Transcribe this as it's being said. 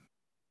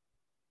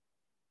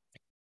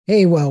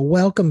Hey, well,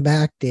 welcome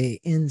back to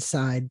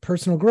Inside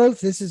Personal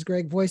Growth. This is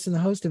Greg Voice and the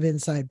host of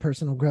Inside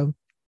Personal Growth.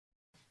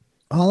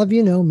 All of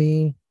you know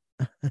me,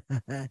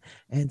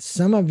 and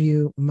some of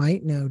you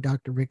might know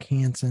Dr. Rick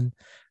Hanson,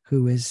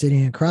 who is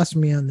sitting across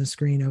from me on the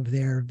screen over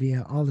there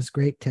via all this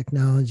great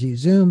technology,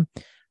 Zoom,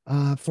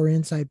 for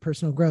Inside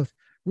Personal Growth.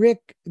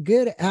 Rick,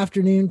 good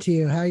afternoon to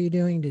you. How are you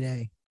doing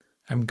today?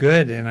 I'm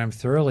good, and I'm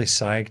thoroughly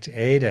psyched,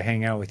 A, to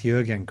hang out with you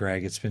again,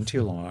 Greg. It's been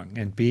too long,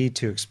 and B,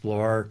 to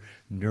explore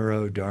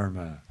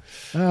Neurodharma.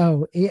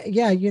 Oh,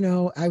 yeah.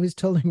 I was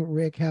telling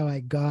Rick how I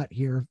got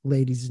here,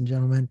 ladies and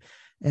gentlemen.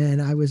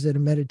 And I was at a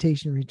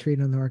meditation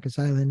retreat on the Orcas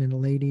Island, and a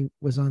lady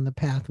was on the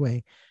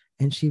pathway.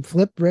 And she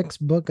flipped Rick's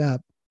book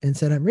up and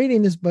said, I'm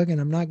reading this book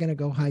and I'm not going to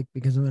go hike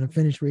because I'm going to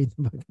finish reading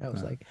the book. And I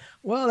was Uh, like,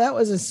 well, that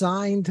was a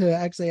sign to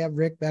actually have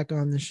Rick back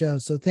on the show.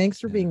 So thanks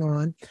for yeah. being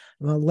on.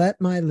 I'm going to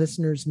let my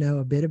listeners know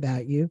a bit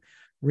about you.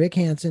 Rick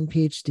Hanson,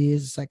 PhD,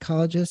 is a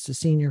psychologist, a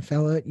senior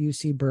fellow at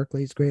UC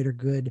Berkeley's Greater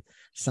Good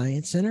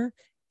Science Center,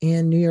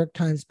 and New York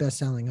Times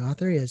bestselling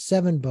author. He has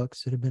 7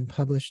 books that have been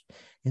published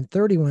in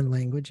 31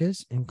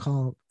 languages,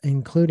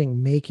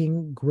 including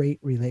Making Great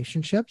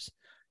Relationships,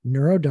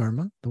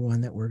 Neurodharma, the one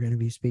that we're going to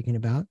be speaking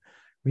about,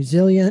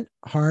 Resilient,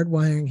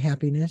 Hardwiring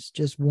Happiness,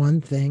 Just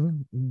One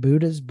Thing,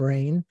 Buddha's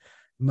Brain,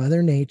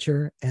 Mother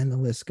Nature, and the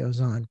list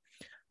goes on.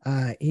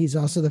 He's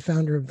also the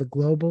founder of the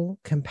Global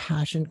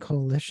Compassion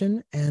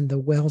Coalition and the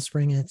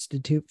Wellspring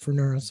Institute for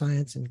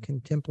Neuroscience and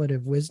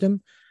Contemplative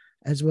Wisdom,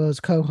 as well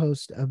as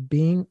co-host of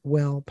Being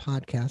Well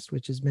podcast,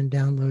 which has been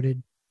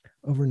downloaded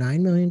over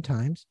 9 million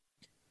times.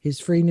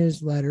 His free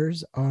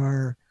newsletters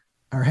are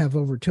have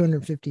over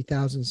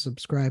 250,000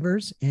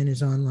 subscribers, and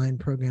his online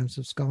programs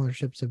of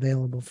scholarships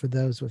available for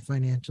those with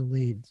financial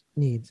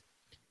needs.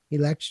 He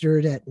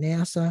lectured at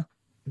NASA,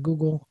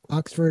 Google,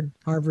 Oxford,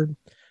 Harvard,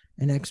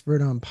 an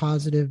expert on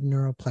positive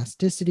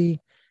neuroplasticity.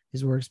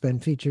 His work's been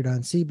featured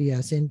on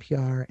CBS,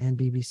 NPR, and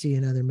BBC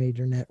and other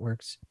major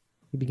networks.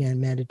 He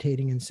began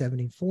meditating in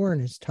 74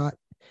 and is taught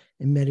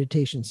in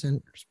meditation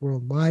centers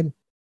worldwide.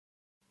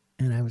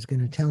 And I was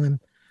going to tell him,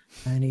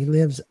 and he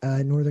lives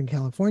in Northern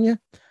California,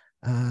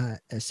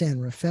 San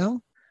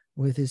Rafael,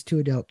 with his 2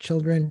 adult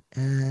children,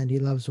 and he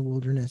loves the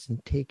wilderness and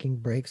taking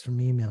breaks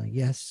from email.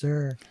 Yes,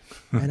 sir.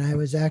 And I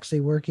was actually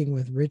working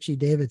with Richie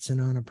Davidson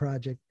on a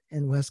project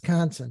in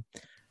Wisconsin,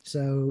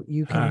 so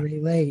you can Ah,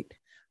 relate.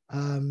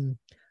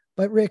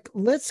 But Rick,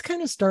 let's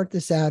kind of start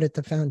this out at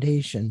the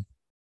foundation.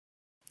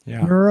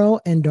 yeah, Neuro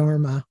and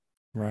Dharma.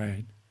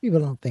 right. People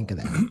don't think of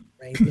that,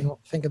 right? They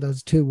don't think of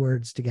those 2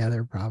 words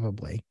together,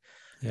 probably.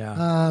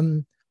 Yeah.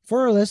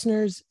 For our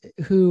listeners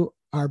who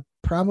are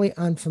probably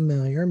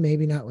unfamiliar,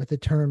 maybe not with the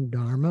term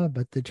Dharma,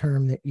 but the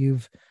term that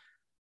you've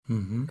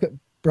hmm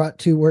brought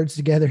 2 words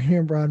together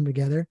here, brought them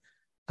together.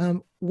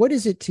 What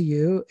is it to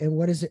you, and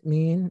what does it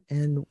mean,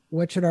 and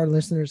what should our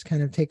listeners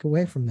kind of take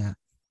away from that?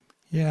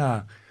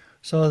 Yeah.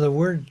 So the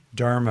word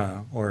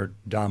dharma or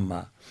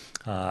dhamma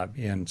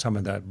in some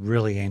of the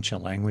really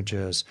ancient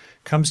languages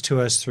comes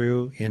to us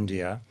through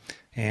India,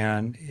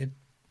 and it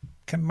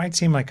might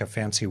seem like a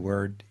fancy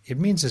word. It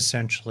means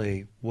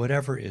essentially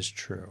whatever is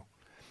true,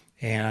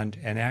 and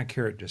an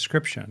accurate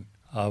description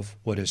of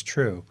what is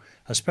true,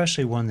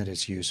 especially one that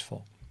is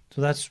useful.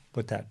 So that's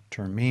what that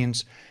term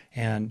means.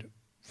 And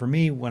for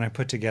me, when I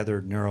put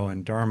together neuro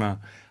and dharma,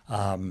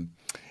 um,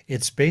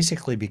 it's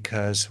basically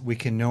because we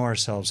can know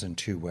ourselves in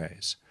 2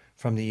 ways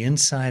from the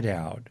inside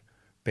out,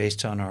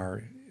 based on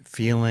our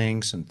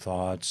feelings and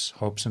thoughts,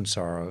 hopes and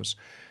sorrows,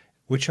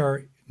 which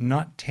are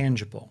not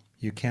tangible.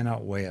 You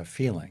cannot weigh a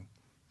feeling.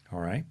 All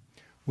right.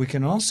 We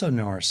can also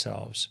know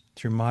ourselves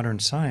through modern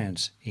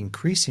science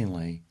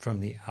increasingly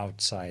from the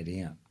outside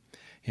in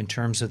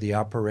terms of the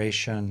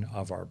operation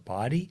of our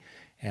body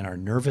and our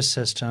nervous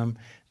system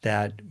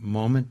that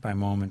moment by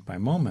moment by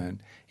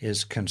moment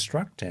is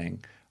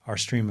constructing our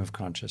stream of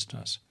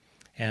consciousness.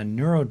 And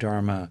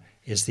neurodharma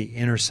is the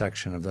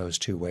intersection of those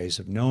 2 ways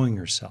of knowing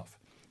yourself,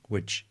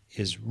 which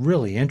is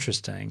really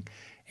interesting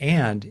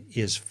and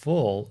is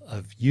full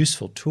of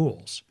useful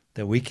tools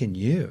that we can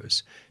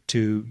use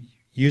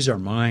our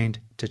mind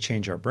to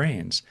change our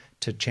brains,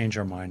 to change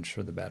our minds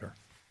for the better.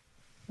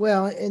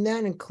 Well, and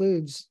that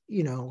includes,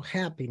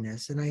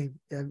 happiness. And I've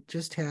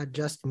just had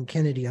Justin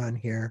Kennedy on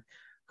here,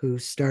 who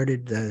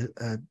started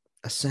a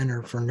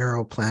center for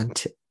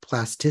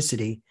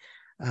neuroplasticity,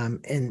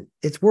 and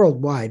it's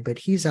worldwide, but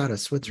he's out of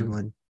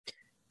Switzerland.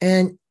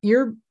 And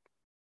you're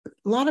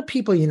a lot of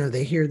people,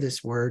 they hear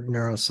this word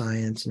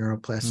neuroscience, Mm-hmm.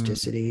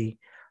 neuroplasticity.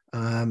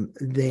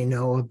 They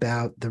know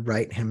about the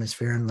right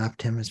hemisphere and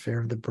left hemisphere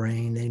of the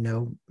brain. They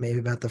know maybe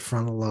about the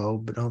frontal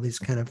lobe and all these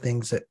kind of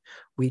things that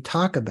we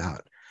talk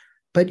about.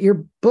 But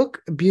your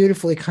book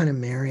beautifully kind of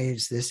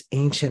marries this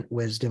ancient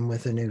wisdom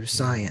with a new Yeah,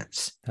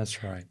 science.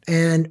 that's right.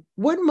 And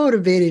what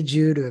motivated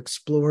you to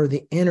explore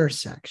the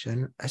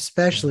intersection, Yeah.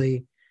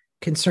 especially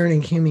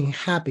concerning human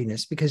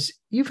happiness? Because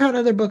you've had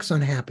other books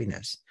on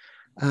happiness,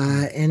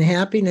 Mm. and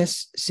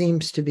happiness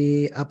seems to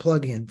be a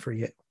plug-in for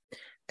you.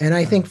 And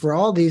I think Uh, for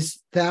all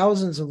these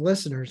thousands of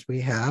listeners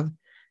we have,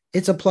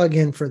 it's a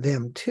plug-in for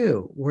them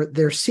too, where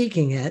they're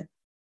seeking it,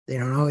 They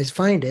don't always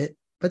find it,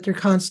 but they're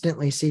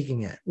constantly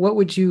seeking it.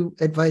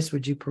 Advice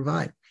would you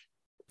provide?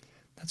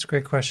 That's a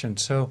great question.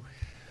 So,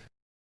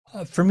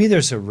 for me,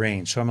 there's a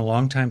range. So I'm a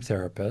longtime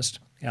therapist.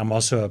 I'm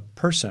also a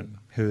person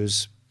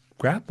who's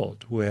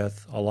grappled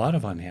with a lot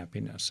of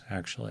unhappiness,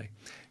 actually.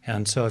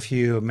 And so if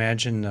you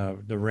imagine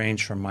the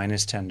range from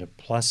 -10 to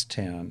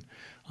 +10,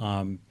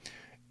 um,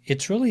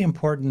 it's really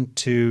important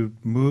to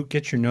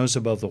get your nose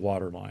above the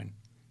waterline.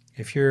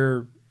 If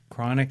you're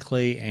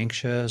chronically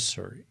anxious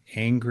or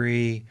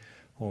angry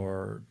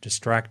or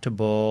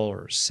distractible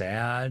or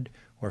sad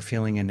or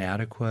feeling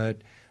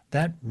inadequate,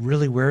 that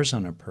really wears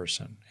on a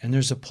person. And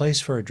there's a place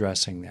for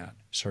addressing that,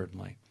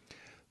 certainly.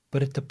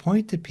 But at the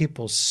point that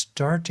people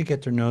start to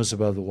get their nose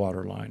above the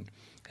waterline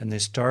and they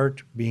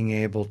start being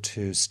able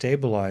to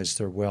stabilize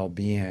their well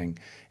being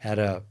at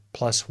a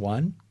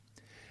 +1,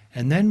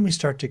 and then we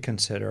start to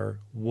consider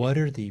what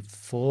are the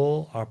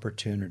full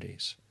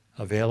opportunities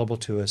available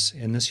to us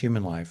in this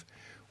human life.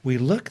 We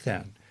look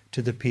then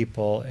to the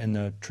people and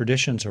the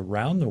traditions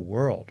around the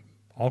world,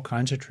 all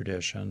kinds of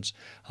traditions,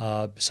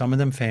 some of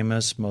them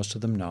famous, most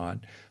of them not,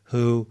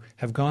 who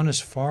have gone as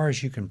far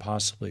as you can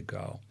possibly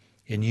go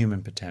in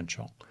human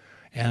potential.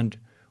 And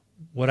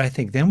what I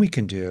think then we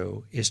can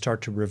do is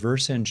start to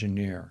reverse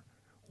engineer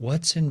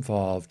what's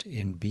involved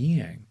in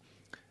being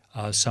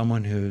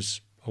someone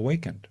who's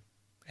awakened,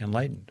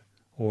 enlightened,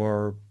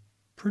 or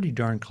pretty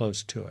darn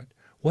close to it.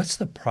 What's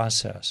the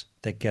process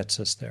that gets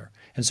us there?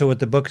 And so, what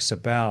the book is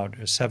about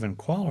is 7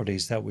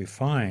 qualities that we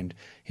find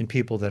in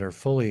people that are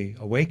fully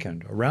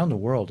awakened around the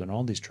world in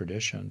all these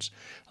traditions,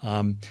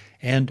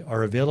 and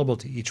are available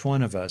to each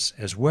one of us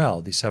as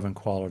well, these 7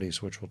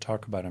 qualities, which we'll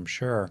talk about, I'm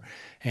sure.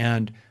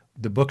 And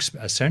the book's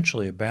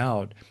essentially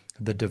about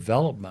the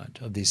development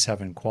of these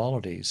 7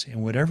 qualities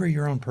in whatever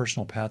your own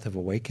personal path of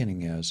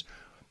awakening is,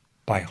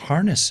 by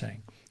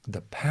harnessing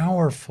the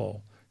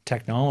powerful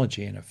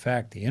technology, in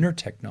effect, the inner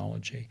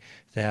technology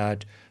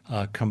that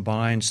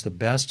combines the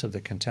best of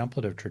the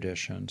contemplative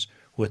traditions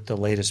with the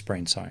latest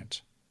brain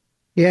science.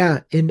 Yeah,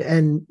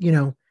 and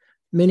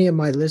many of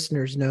my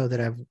listeners know that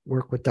I've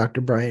worked with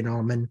Dr. Brian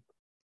Allman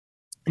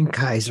and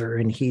Kaiser,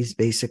 and he's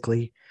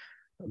basically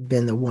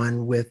been the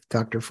one with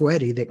Dr.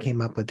 Fouetti that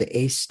came up with the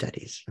ACE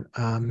studies,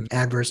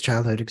 adverse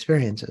childhood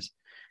experiences.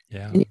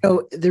 Yeah. And,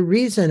 the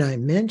reason I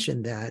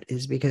mentioned that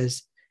is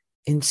because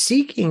in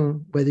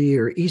seeking, whether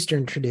you're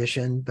Eastern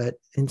tradition, but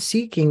in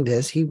seeking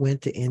this, he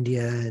went to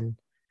India and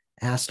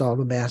asked all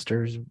the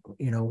masters,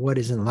 what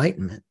is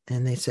enlightenment?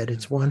 And they said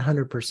it's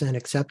 100%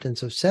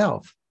 acceptance of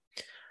self.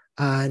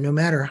 No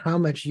matter how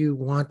much you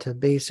want to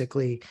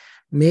basically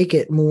make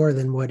it more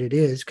than what it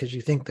is, because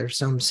you think there's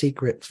some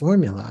secret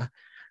formula,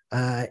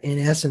 in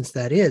essence,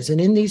 that is.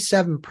 And in these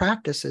 7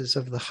 practices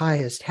of the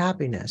highest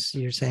happiness,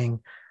 you're saying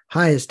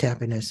highest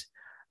happiness,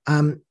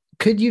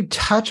 could you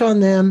touch on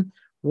them,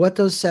 what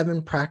those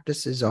 7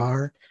 practices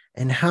are,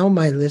 and how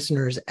my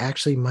listeners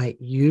actually might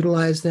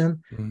utilize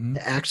them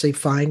to actually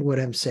find what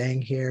I'm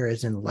saying here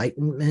as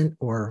enlightenment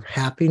or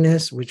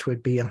happiness, which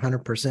would be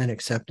 100%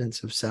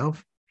 acceptance of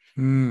self?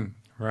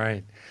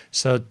 Right.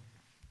 So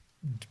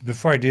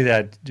before I do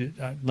that,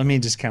 let me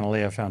just kind of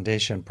lay a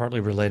foundation, partly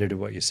related to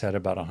what you said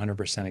about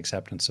 100%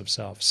 acceptance of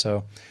self.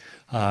 So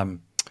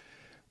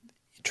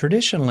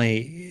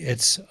traditionally,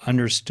 it's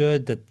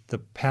understood that the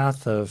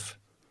path of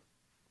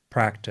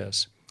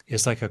practice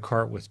is like a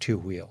cart with 2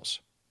 wheels.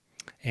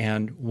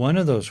 And one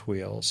of those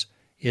wheels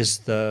is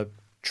the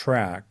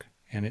track,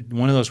 and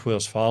one of those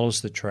wheels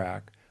follows the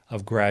track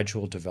of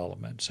gradual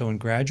development. So in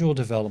gradual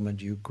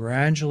development, you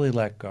gradually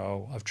let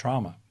go of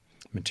trauma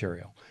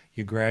material.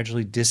 You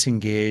gradually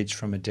disengage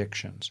from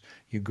addictions.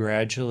 You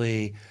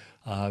gradually,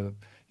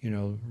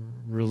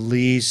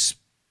 release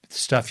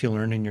stuff you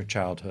learned in your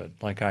childhood,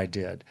 like I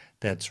did,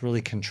 that's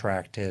really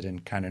contracted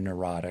and kind of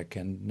neurotic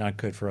and not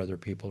good for other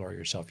people or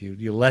yourself.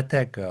 You let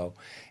that go.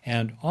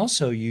 And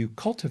also you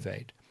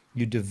cultivate,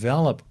 you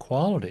develop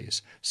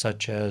qualities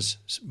such as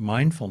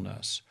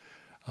mindfulness,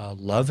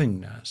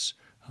 lovingness,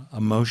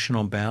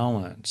 emotional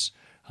balance,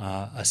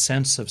 a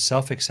sense of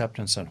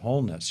self-acceptance and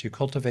wholeness. You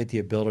cultivate the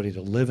ability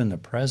to live in the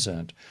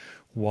present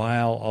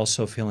while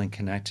also feeling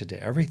connected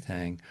to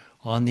everything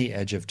on the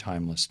edge of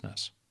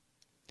timelessness.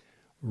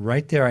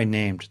 Right there, I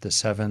named the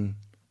 7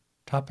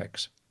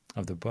 topics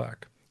of the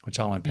book, which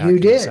I'll unpack You in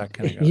a did.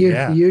 second ago.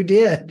 You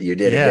did. You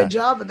did a Yeah. good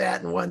job of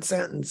that in one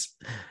sentence.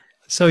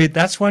 So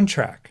that's one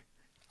track.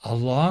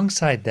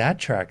 Alongside that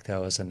track,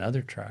 though, is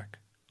another track,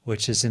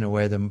 which is in a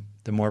way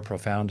the more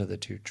profound of the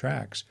 2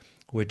 tracks,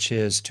 which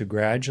is to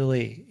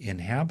gradually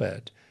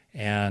inhabit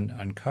and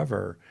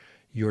uncover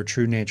your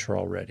true nature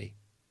already,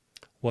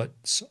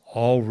 what's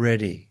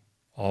already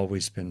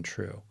always been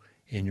true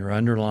in your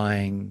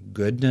underlying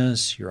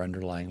goodness, your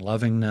underlying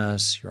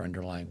lovingness, your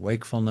underlying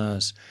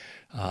wakefulness,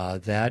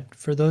 that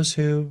for those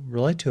who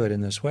relate to it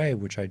in this way,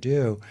 which I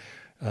do,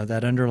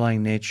 that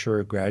underlying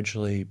nature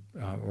gradually,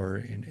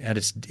 in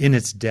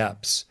its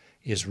depths,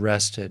 is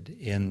rested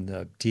in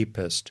the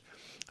deepest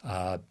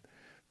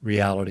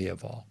reality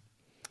of all,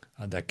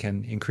 that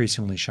can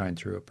increasingly shine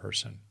through a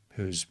person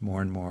who's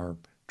more and more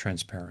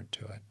transparent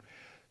to it.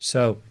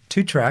 So,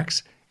 two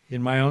tracks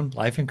in my own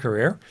life and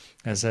career.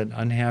 As an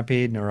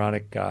unhappy,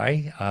 neurotic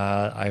guy,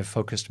 I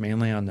focused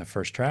mainly on the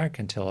first track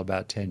until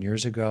about 10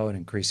 years ago, and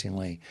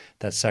increasingly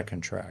that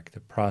second track. The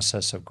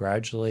process of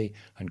gradually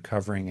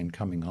uncovering and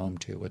coming home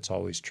to what's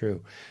always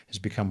true has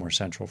become more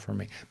central for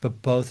me.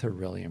 But both are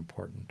really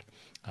important.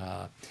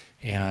 Uh,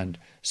 and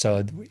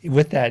so,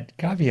 with that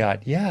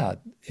caveat, yeah,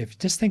 if you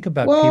just think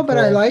about Well, but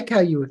I people, like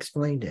how you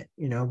explained it,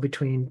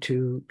 between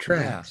two yeah,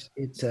 tracks.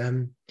 it's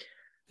Uh,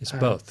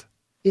 both.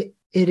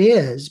 it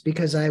is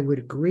because I would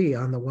agree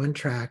on the one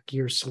track,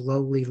 you're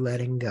slowly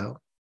letting go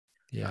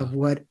Yeah, of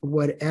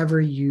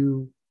whatever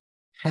you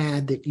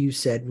had that you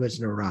said was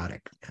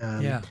neurotic.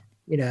 yeah,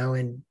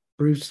 In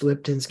Bruce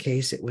Lipton's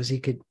case, it was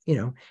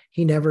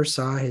he never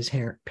saw his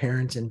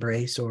parents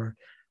embrace or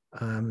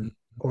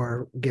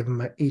give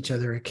them each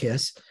other a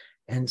kiss.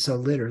 And so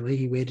literally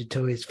he waited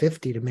till he was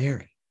 50 to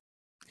marry,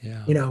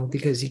 yeah,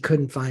 because he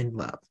couldn't find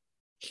love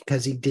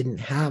because he didn't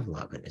have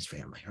love in his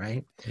family,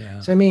 right? yeah,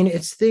 So I mean,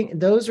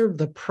 those are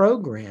the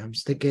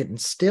programs that get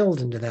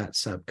instilled into that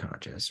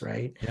subconscious,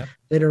 right? yep,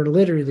 That are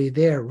literally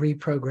there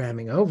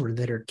reprogramming over,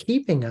 that are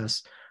keeping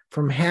us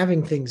from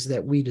having things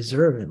that we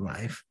deserve in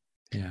life.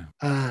 yeah,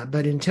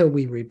 But until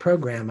we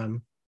reprogram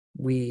them,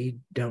 we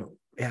don't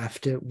have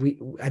to.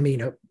 I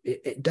mean,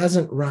 it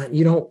doesn't run.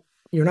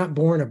 You're not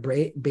born a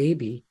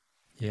baby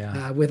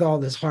yeah. with all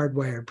this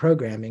hardwired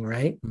programming,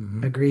 right?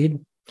 Hmm. Agreed.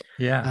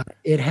 Yeah,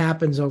 It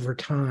happens over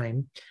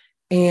time.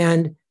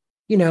 And,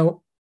 you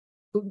know,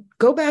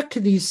 go back to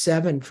these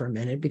seven for a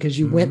minute because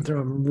you hmm, went through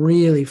them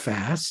really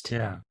fast.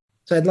 yeah,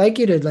 So I'd like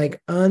you to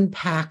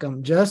unpack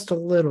them just a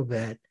little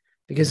bit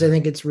because I yeah.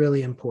 think it's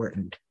really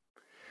important.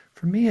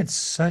 For me, it's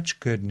such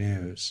good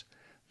news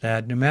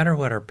that no matter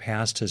what our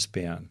past has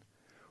been,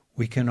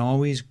 we can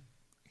always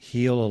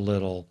heal a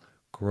little,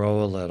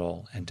 grow a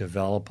little, and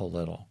develop a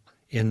little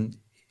in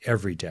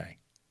every day.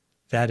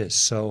 That is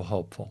so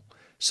hopeful.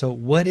 So,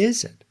 what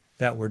is it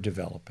that we're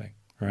developing,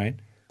 right?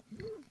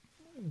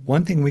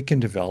 One thing we can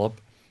develop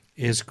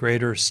is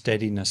greater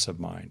steadiness of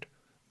mind,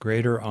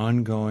 greater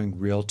ongoing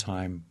real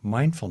time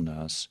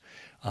mindfulness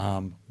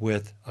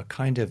with a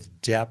kind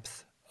of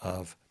depth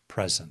of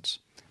presence.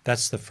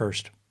 That's the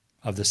first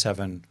of the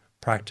seven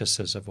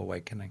practices of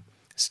awakening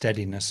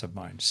steadiness of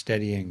mind,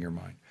 steadying your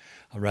mind,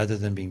 rather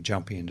than being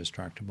jumpy and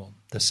distractible.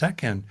 The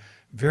second,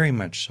 very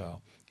much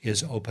so,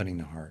 is opening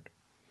the heart.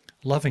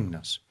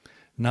 Lovingness,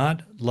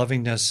 not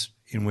lovingness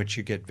in which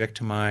you get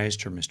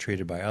victimized or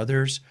mistreated by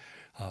others.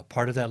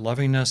 Part of that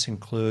lovingness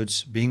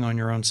includes being on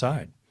your own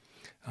side,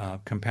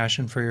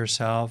 compassion for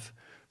yourself,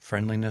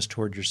 friendliness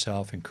toward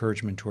yourself,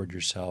 encouragement toward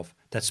yourself.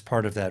 That's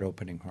part of that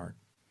opening heart.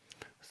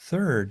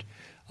 Third,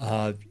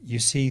 you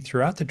see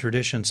throughout the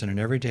traditions and in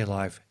everyday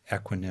life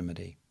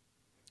equanimity,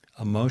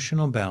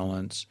 emotional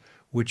balance,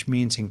 which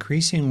means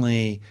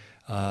increasingly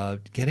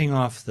getting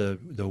off the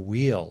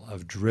wheel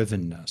of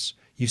drivenness.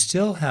 You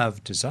still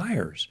have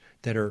desires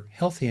that are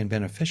healthy and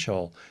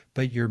beneficial,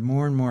 but you're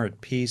more and more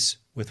at peace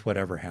with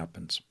whatever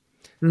happens.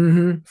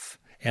 Mm-hmm.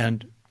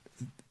 And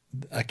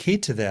a key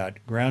to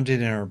that,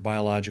 grounded in our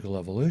biological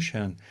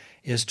evolution,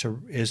 is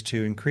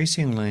to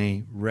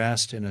increasingly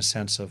rest in a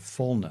sense of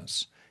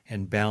fullness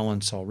and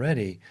balance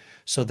already,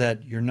 so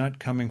that you're not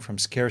coming from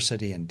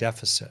scarcity and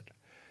deficit.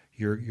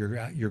 Your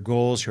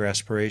goals, your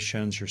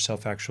aspirations, your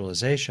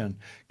self-actualization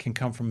can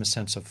come from a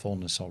sense of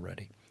fullness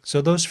already.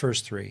 So those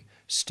first three,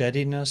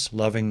 steadiness,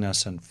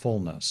 lovingness, and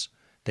fullness,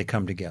 they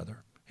come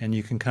together, and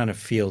you can kind of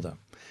feel them.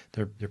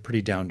 They're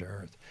pretty down to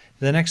earth.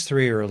 The next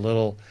three are a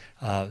little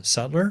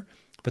subtler,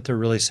 but they're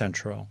really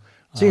central.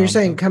 So you're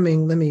saying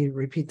let me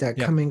repeat that,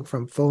 Yeah. coming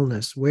from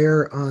fullness,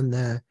 where on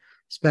the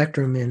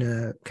spectrum in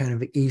a kind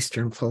of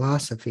Eastern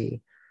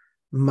philosophy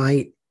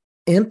might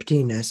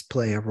emptiness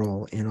play a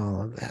role in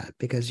all of that?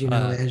 Because,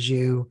 as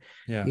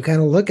Yeah. you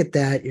kind of look at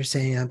that, you're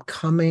saying I'm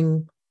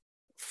coming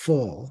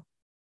full,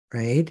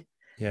 right?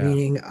 Yeah.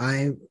 Meaning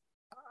I'm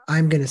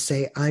going to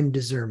say I'm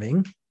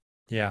deserving.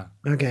 Yeah.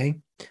 Okay.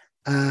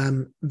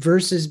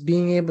 Versus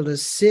being able to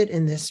sit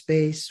in this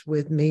space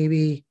with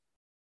maybe,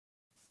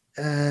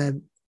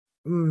 I'm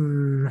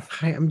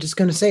just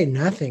going to say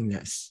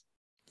nothingness,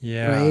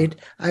 Yeah.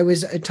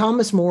 right?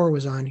 Thomas More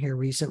was on here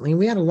recently.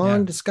 We had a Yeah.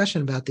 long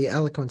discussion about the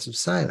eloquence of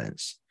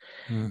silence.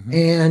 Mm-hmm.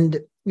 And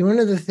one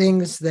of the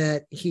things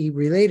that he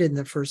related in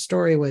the first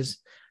story was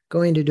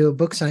going to do a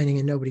book signing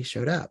and nobody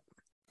showed up.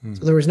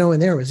 So there was no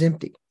one there. It was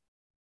empty.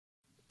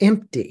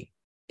 Empty.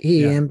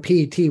 Yeah.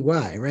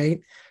 EMPTY, right?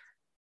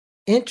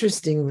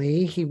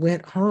 Interestingly, he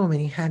went home and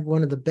he had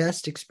one of the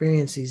best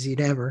experiences he'd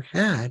ever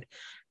had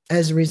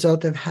as a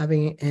result of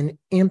having an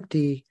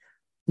empty,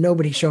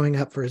 nobody showing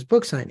up for his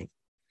book signing,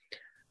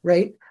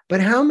 right? But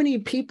how many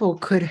people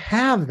could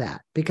have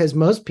that? Because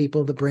most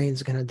people, the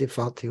brain's going to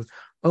default to,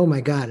 oh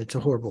my God, it's a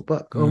horrible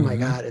book. Oh my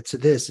Mm-hmm. God, it's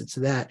this, it's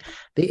that.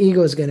 The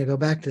ego is going to go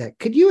back to that.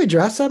 Could you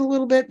address that a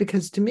little bit?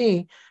 Because to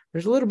me,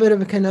 there's a little bit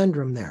of a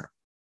conundrum there.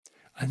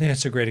 I think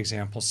that's a great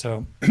example.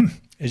 So,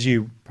 as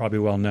you probably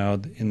well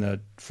know, in the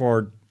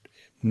four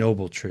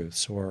noble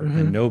truths or Mm-hmm.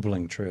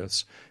 ennobling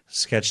truths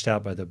sketched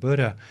out by the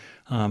Buddha.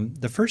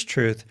 The first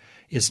truth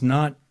is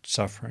not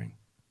suffering.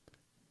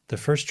 The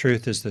first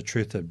truth is the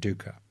truth of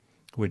dukkha,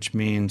 which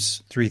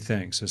means three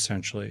things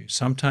essentially.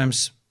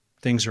 Sometimes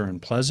things are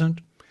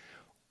unpleasant.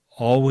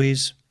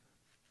 Always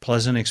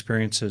pleasant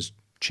experiences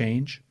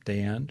change, they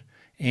end.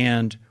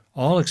 And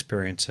all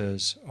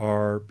experiences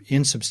are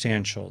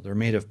insubstantial. They're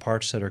made of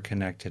parts that are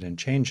connected and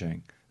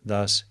changing,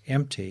 thus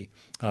empty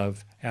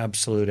of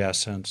absolute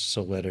essence,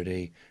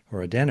 solidity,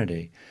 or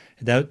identity.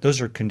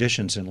 Those are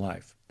conditions in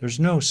life. There's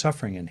no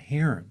suffering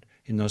inherent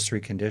in those three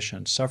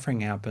conditions.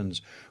 Suffering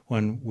happens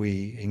when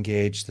we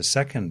engage the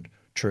second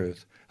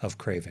truth of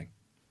craving,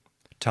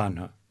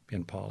 tanha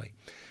in Pali.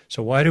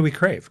 So why do we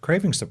crave?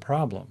 Craving's the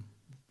problem.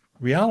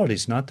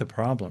 Reality's not the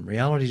problem.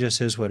 Reality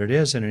just is what it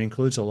is, and it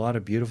includes a lot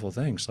of beautiful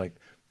things like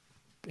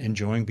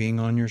enjoying being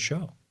on your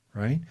show,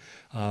 right?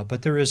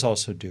 But there is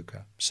also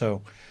dukkha.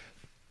 So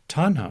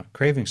tanha,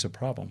 craving's a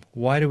problem.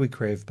 Why do we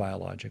crave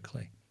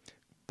biologically?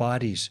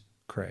 Bodies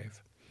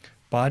crave.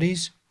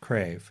 Bodies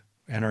crave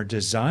and are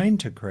designed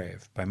to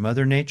crave by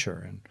Mother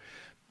Nature and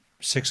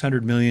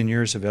 600 million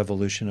years of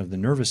evolution of the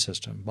nervous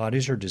system.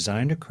 Bodies are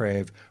designed to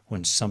crave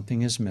when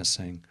something is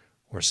missing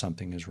or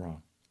something is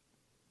wrong,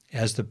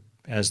 as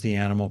the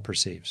animal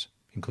perceives,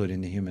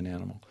 including the human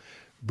animal.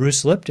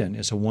 Bruce Lipton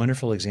is a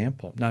wonderful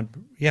example.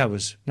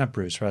 Thomas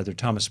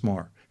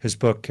More. His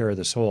book, Care of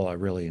the Soul, I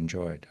really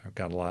enjoyed. I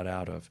got a lot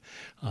out of.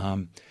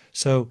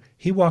 So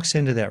he walks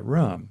into that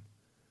room,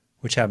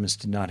 which happens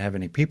to not have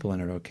any people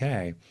in it,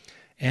 okay.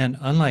 And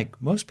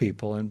unlike most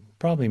people, and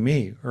probably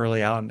me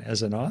early on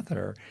as an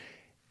author,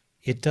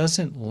 it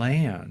doesn't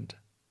land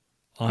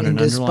on an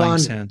underlying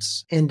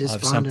sense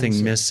of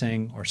something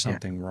missing or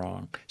something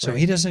wrong. So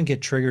he doesn't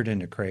get triggered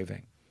into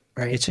craving.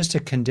 Right. It's just a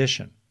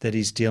condition that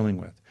he's dealing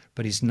with,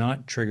 but he's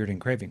not triggered in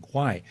craving.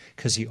 Why?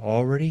 Because he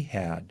already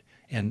had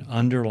an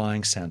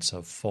underlying sense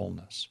of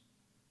fullness.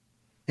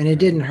 And it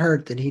didn't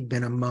hurt that he'd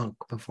been a monk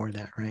before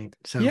that, right?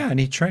 So yeah, and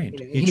he trained.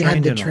 He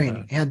trained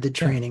had the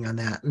training on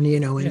that. And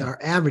and our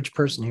average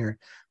person here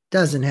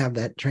doesn't have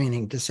that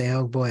training to say,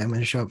 oh boy, I'm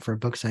going to show up for a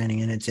book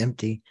signing and it's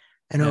empty.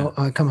 And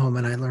I come home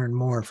and I learn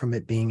more from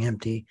it being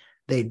empty.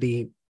 They'd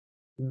be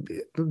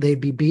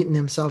beating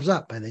themselves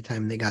up by the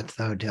time they got to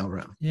the hotel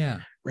room.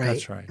 Yeah, right.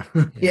 That's right.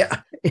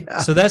 Yeah.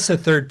 So that's the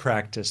third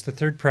practice. The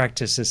third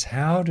practice is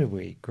how do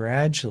we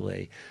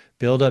gradually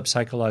build up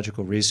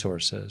psychological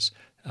resources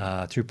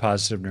through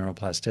positive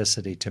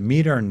neuroplasticity to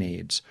meet our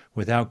needs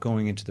without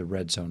going into the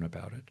red zone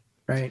about it.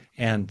 Right.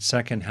 And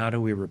second, how do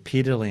we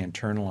repeatedly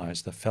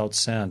internalize the felt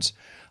sense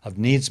of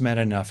needs met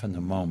enough in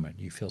the moment?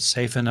 You feel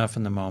safe enough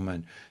in the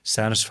moment,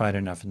 satisfied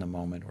enough in the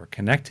moment, or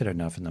connected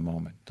enough in the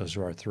moment. Those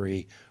are our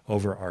three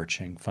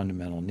overarching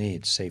fundamental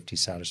needs: safety,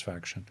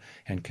 satisfaction,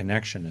 and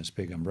connection as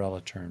big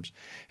umbrella terms.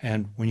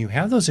 And when you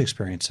have those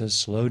experiences,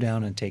 slow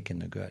down and take in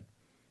the good.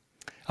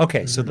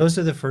 Okay, so those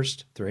are the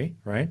first three,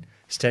 right?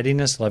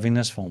 Steadiness,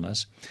 lovingness,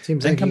 fullness.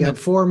 Seems then like you got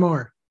four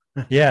more.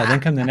 Then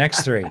come the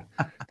next three.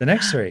 The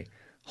next three: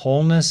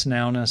 wholeness,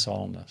 nowness,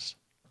 allness.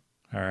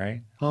 All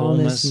right?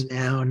 Wholeness,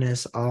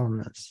 nowness,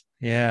 allness.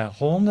 Yeah,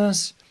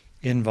 wholeness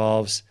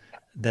involves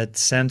that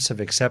sense of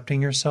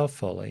accepting yourself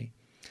fully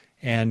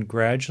and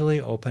gradually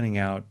opening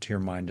out to your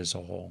mind as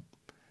a whole.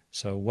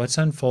 So what's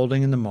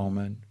unfolding in the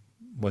moment,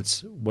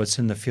 what's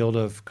in the field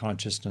of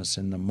consciousness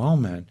in the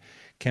moment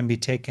can be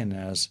taken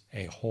as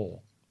a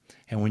whole.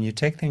 And when you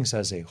take things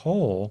as a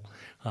whole,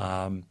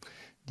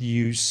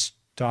 you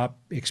stop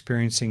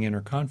experiencing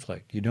inner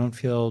conflict. You don't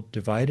feel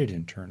divided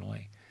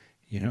internally.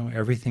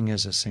 Everything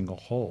is a single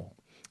whole.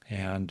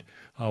 And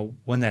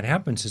when that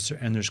happens,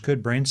 and there's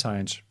good brain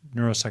science,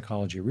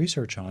 neuropsychology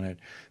research on it,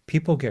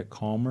 people get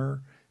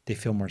calmer, they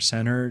feel more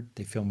centered,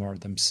 they feel more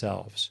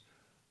themselves.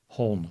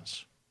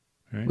 Wholeness.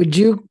 Right? Would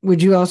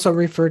you also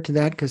refer to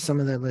that? Because some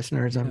of the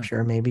listeners, I'm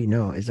sure, maybe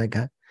know, is like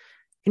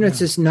it's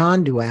this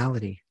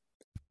non-duality.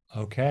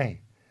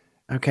 Okay.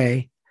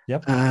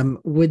 Yep.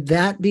 Would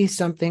that be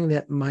something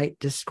that might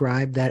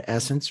describe that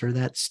essence or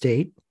that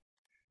state?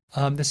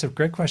 That's a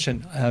great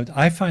question.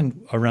 I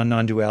find around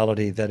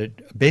non-duality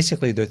that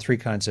basically there are three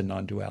kinds of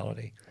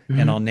non-duality,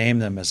 and I'll name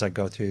them as I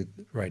go through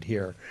right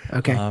here.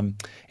 Okay.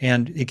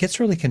 And it gets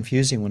really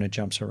confusing when it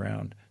jumps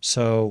around.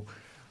 So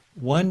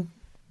one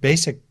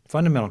basic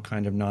fundamental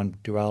kind of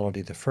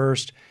non-duality, the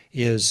first,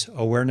 is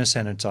awareness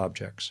and its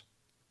objects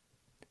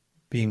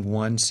being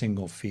one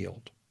single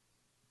field.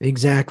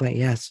 Exactly,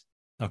 yes.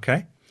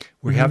 Okay?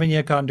 We haven't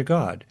yet gotten to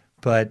God,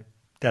 but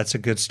that's a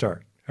good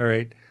start. All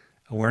right?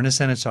 Awareness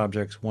and its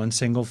objects, one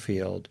single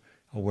field,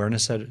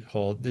 awareness as a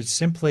whole.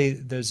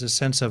 There's a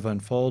sense of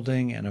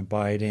unfolding and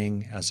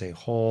abiding as a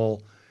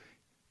whole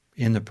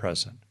in the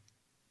present,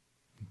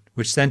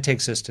 which then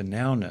takes us to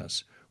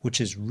nowness, which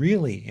is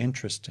really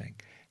interesting.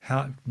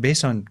 How,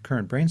 based on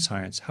current brain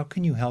science, how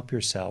can you help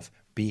yourself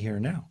be here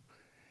now?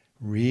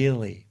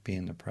 Really be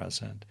in the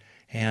present.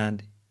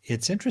 And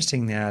it's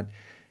interesting that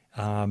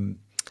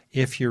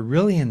if you're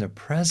really in the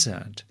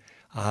present,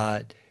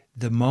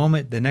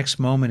 the next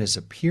moment is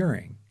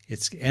appearing.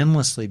 It's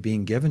endlessly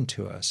being given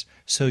to us.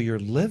 So you're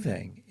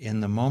living in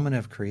the moment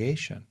of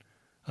creation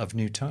of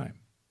new time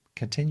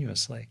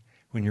continuously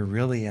when you're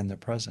really in the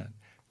present,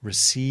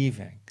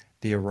 receiving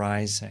the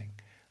arising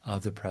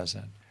of the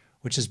present,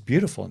 which is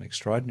beautiful and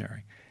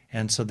extraordinary.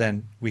 And so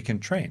then we can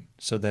train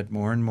so that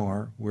more and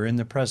more we're in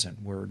the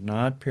present. We're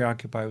not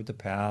preoccupied with the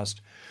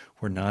past.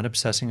 We're not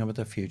obsessing about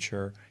the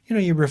future.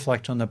 You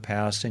reflect on the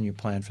past and you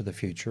plan for the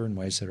future in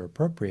ways that are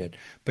appropriate,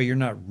 but you're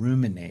not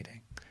ruminating.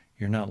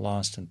 You're not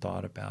lost in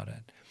thought about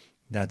it.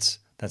 That's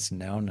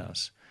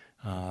nowness.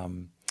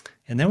 And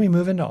then we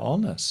move into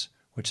allness,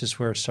 which is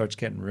where it starts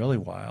getting really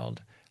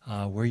wild,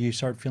 where you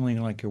start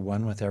feeling like you're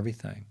one with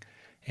everything.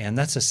 And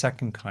that's a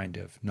second kind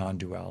of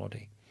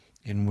non-duality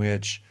in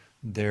which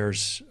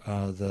there's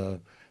the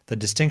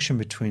distinction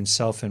between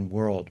self and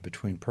world,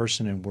 between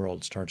person and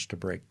world, starts to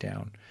break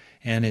down.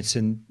 And it's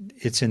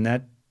in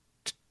that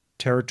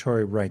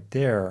territory right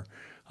there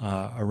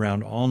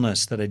around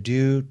allness that I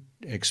do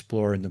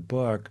explore in the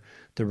book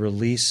the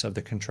release of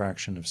the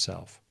contraction of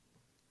self,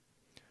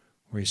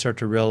 where you start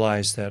to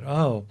realize that,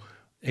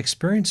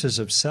 experiences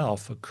of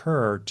self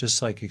occur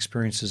just like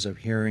experiences of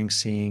hearing,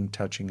 seeing,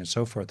 touching, and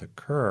so forth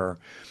occur.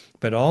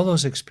 But all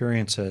those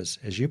experiences,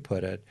 as you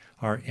put it,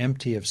 are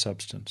empty of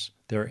substance.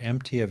 They're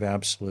empty of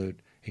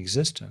absolute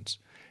existence.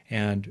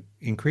 And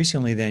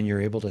increasingly then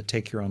you're able to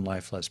take your own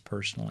life less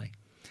personally.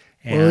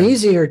 Well,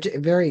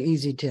 very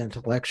easy to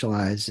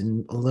intellectualize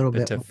and a little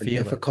bit more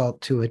difficult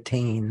to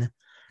attain.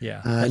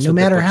 Yeah. No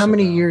matter how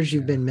many years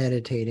you've been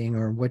meditating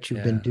or what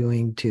you've been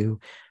doing to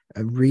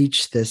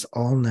reach this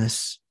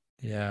allness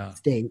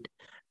state.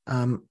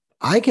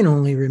 I can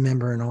only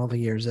remember in all the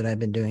years that I've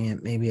been doing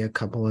it, maybe a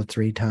couple of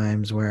 3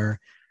 times where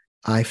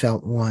I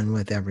felt one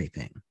with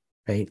everything,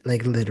 right?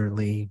 Like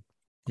literally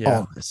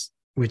allness,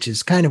 which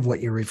is kind of what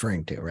you're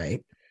referring to,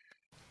 right?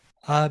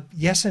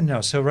 Yes and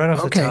no. So right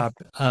off the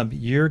top,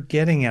 you're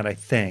getting at, I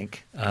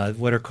think,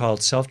 what are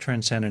called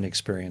self-transcendent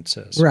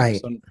experiences.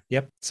 Right.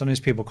 Sometimes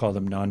people call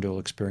them non-dual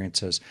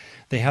experiences.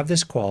 They have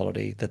this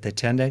quality that they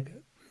tend to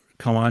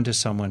come on to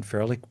someone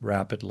fairly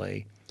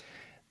rapidly.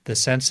 The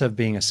sense of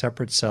being a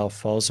separate self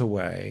falls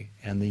away,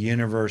 and the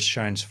universe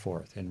shines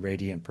forth in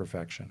radiant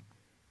perfection.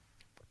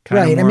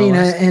 Right. I mean,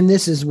 and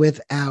this is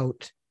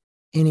without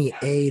any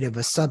aid of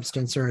a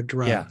substance or a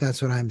drug. Yeah.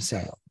 That's what I'm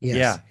saying. Yes.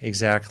 Yeah,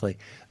 exactly.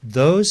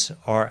 Those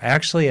are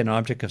actually an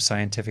object of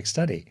scientific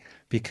study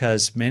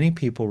because many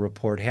people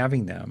report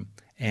having them,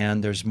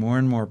 and there's more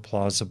and more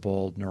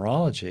plausible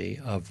neurology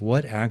of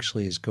what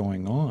actually is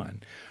going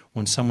on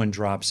when someone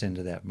drops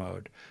into that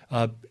mode,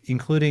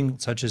 including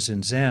such as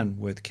in Zen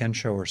with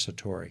Kensho or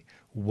Satori,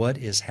 what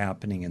is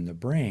happening in the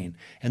brain.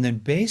 And then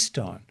based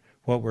on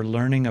what we're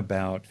learning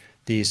about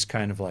these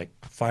kind of like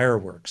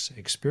fireworks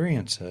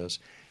experiences,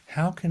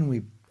 how can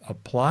we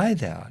apply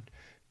that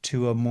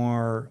to a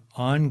more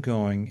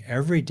ongoing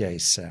everyday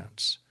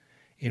sense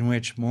in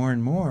which more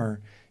and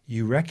more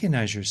you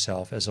recognize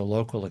yourself as a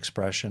local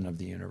expression of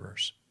the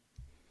universe?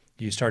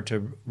 You start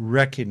to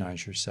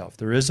recognize yourself.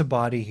 There is a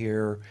body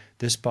here.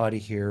 This body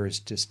here is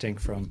distinct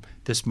from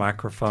this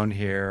microphone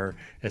here,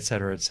 et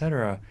cetera, et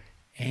cetera.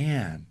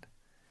 And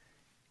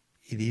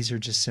these are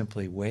just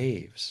simply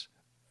waves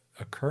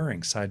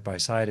occurring side by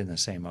side in the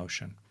same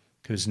ocean,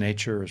 whose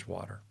nature is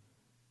water.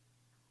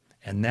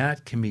 And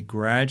that can be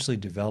gradually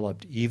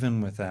developed even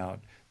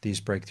without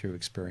these breakthrough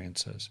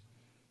experiences.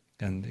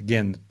 And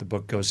again, the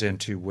book goes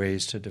into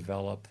ways to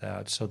develop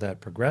that so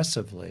that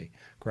progressively,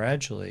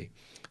 gradually,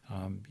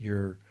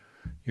 you're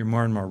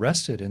more and more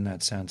rested in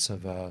that sense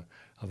of a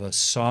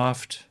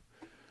soft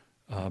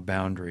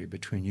boundary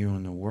between you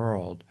and the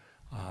world,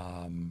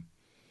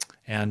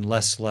 and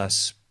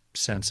less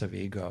sense of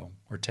ego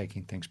or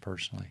taking things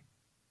personally.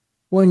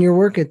 Well, in your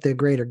work at the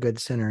Greater Good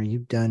Center,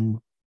 you've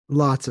done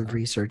lots of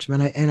research. I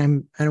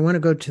want to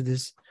go to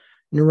this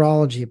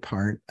neurology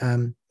part.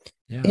 In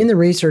the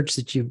research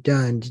that you've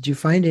done, did you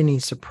find any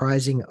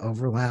surprising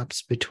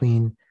overlaps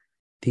between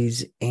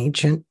these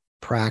ancient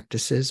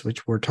practices,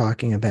 which we're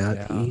talking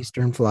about, the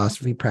Eastern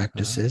philosophy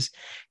practices,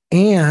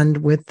 and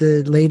with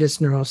the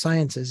latest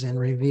neurosciences and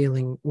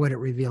revealing what it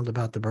revealed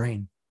about the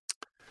brain?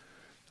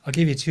 I'll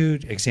give you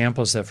 2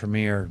 examples that for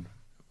me are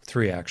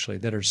 3 actually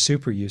that are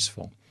super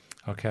useful.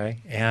 Okay.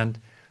 And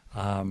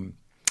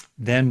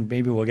then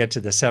maybe we'll get to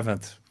the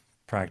 7th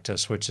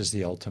practice, which is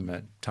the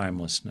ultimate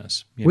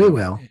timelessness. We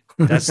will.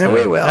 That's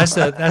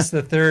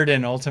the third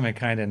and ultimate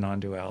kind of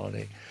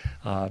non-duality.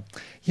 So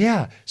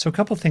a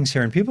couple things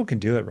here, and people can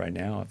do it right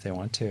now if they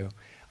want to.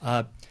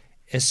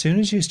 As soon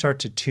as you start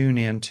to tune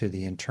into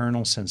the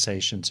internal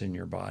sensations in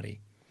your body,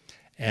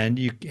 and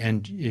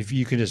if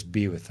you can just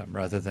be with them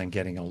rather than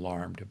getting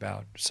alarmed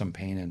about some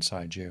pain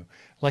inside you,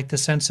 like the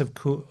sense of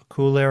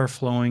cool air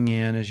flowing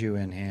in as you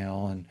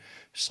inhale and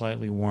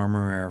slightly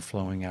warmer air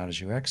flowing out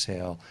as you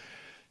exhale,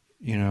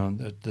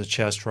 the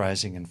chest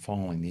rising and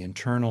falling, the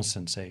internal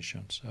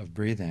sensations of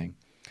breathing,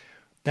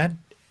 that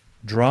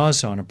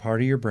draws on a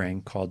part of your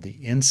brain called the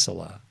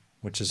insula,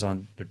 which is there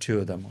are 2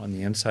 of them, on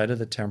the inside of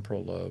the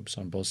temporal lobes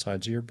on both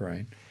sides of your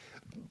brain.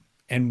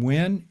 And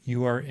when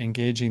you are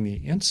engaging the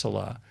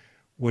insula,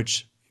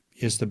 which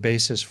is the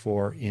basis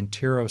for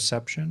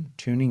interoception,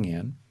 tuning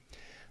in.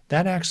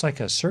 That acts like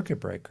a circuit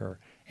breaker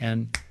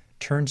and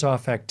turns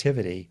off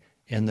activity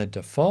in the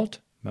default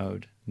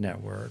mode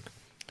network,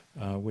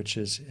 which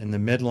is in the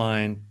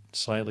midline,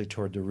 slightly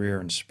toward the rear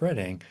and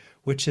spreading,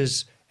 which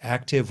is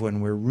active when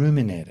we're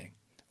ruminating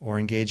or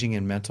engaging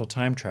in mental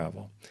time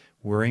travel,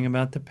 worrying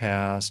about the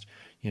past,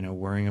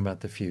 worrying about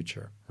the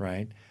future,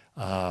 right?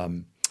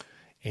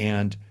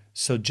 And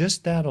so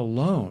just that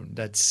alone,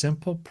 that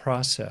simple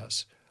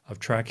process of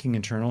tracking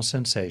internal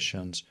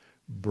sensations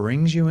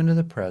brings you into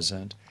the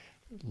present,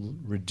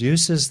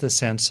 reduces the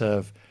sense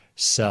of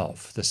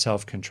self, the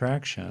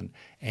self-contraction,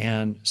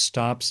 and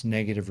stops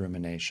negative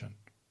rumination.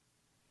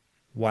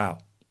 Wow.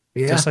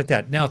 Yeah. Just like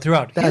that. Now,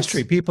 throughout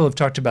history, That's people have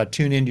talked about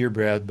tune into your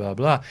breath, blah,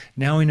 blah.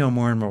 Now we know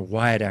more and more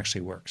why it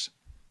actually works.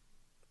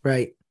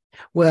 right.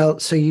 Well,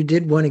 so you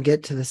did want to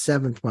get to the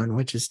seventh one,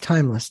 which is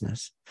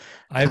timelessness.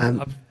 I've,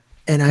 Um, I've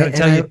and I got to and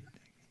tell I you,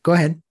 go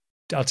ahead.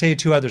 I'll tell you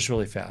two others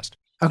really fast.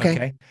 Okay.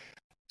 Okay.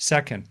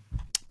 Second,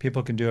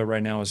 people can do it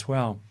right now as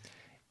well.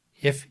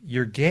 If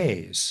your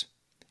gaze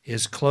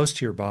is close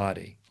to your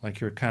body, like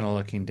you're kind of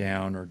looking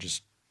down or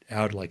just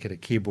out like at a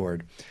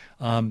keyboard,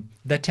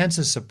 that tends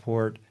to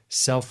support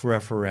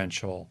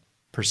self-referential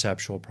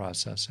perceptual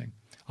processing.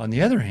 On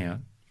the other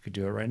hand, you could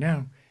do it right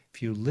now.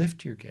 If you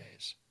lift your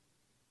gaze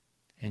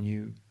and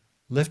you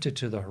lift it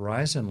to the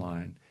horizon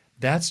line,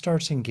 that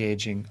starts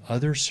engaging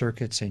other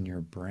circuits in your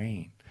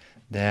brain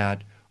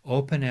that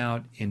open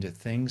out into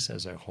things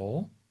as a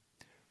whole,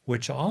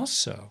 which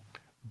also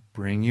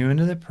bring you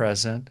into the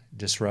present,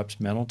 disrupts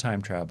mental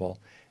time travel,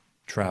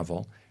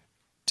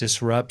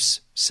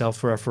 disrupts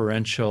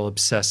self-referential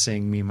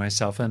obsessing me,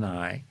 myself, and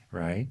I,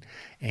 right?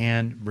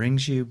 And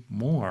brings you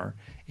more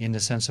in the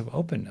sense of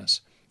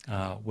openness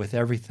with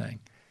everything.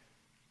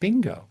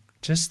 Bingo,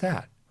 just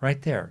that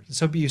right there.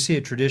 So you see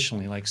it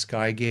traditionally like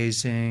sky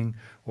gazing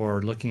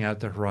or looking out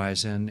the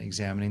horizon,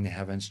 examining the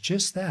heavens.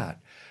 Just that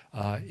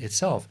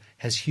itself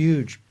has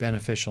huge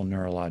beneficial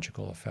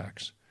neurological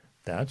effects.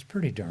 That's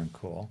pretty darn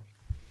cool.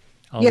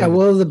 I'll Yeah, leave it.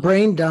 well, the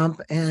brain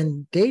dump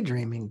and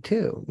daydreaming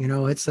too.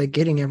 It's like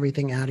getting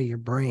everything out of your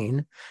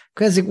brain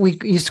because we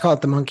used to call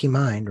it the monkey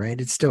mind, right?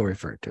 It's still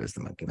referred to as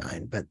the monkey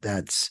mind, but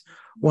that's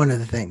one of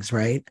the things,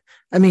 right?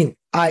 I mean,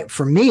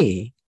 for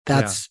me, Yeah.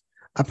 that's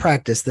a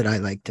practice that I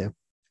like uh,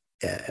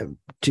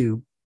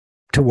 to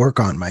to work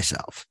on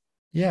myself.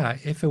 Yeah,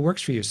 if it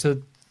works for you.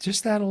 So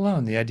just that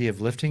alone, the idea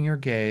of lifting your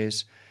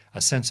gaze,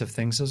 a sense of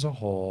things as a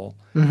whole,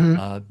 Hmm.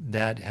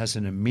 that has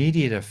an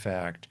immediate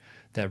effect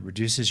that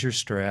reduces your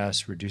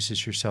stress,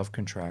 reduces your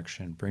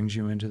self-contraction, brings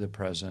you into the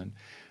present.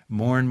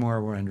 More and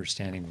more we're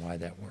understanding why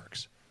that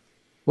works.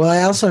 Well,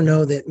 I also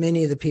know that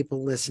many of the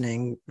people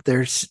listening,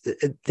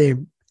 they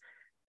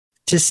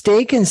to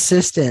stay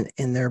consistent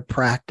in their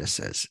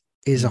practices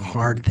is a Mm-hmm.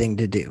 hard thing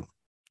to do,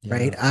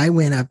 right? Yeah, I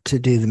went up to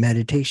do the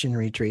meditation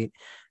retreat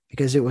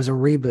because it was a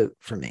reboot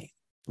for me.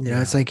 It's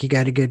yeah. like you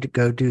got to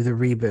go do the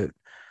reboot.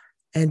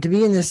 And to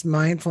be in this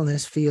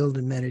mindfulness field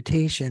and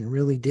meditation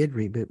really did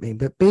reboot me.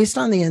 But based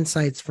on the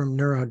insights from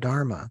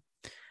Neurodharma,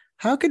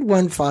 how could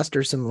one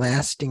foster some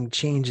lasting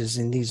changes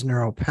in these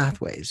neural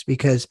pathways?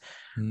 Because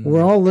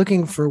we're Mm, all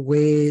looking for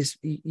ways.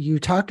 You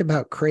talked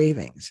about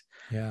cravings.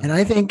 yeah. And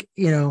I think,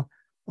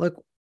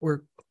 look,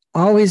 we're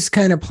always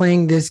kind of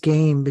playing this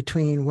game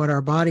between what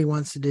our body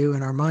wants to do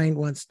and our mind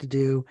wants to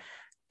do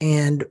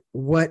and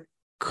what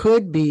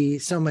could be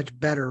so much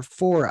better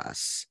for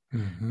us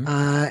Mm-hmm.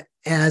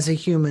 as a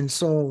human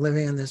soul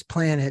living on this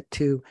planet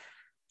to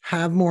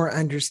have more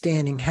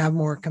understanding, have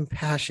more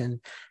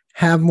compassion,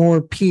 have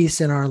more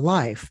peace in our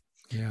life.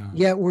 Yeah.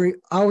 Yet we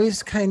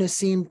always kind of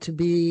seem to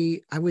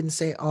be, I wouldn't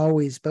say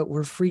always, but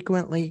we're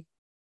frequently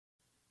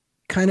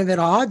kind of at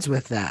odds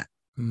with that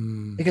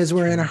because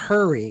we're in a Sure.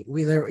 hurry.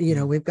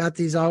 Yeah. We've got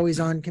these always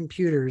on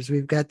computers.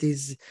 We've got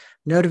these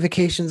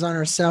notifications on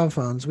our cell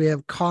phones. We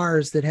have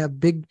cars that have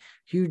big,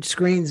 huge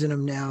screens in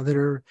them now that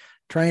are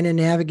trying to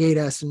navigate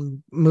us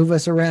and move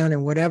us around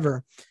and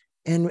whatever.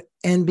 And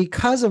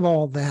because of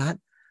all that,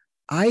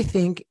 I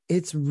think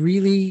it's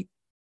really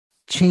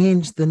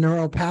changed the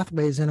neural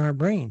pathways in our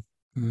brain.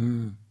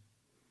 Mm.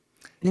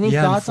 Any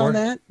Yeah, and thoughts on for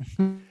that?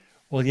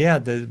 well, yeah,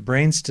 the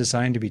brain's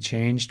designed to be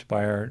changed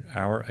by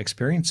our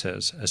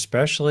experiences,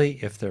 especially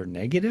if they're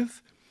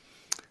negative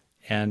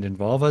and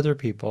involve other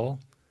people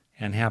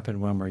and happen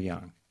when we're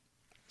young.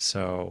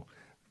 So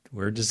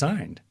we're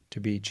designed to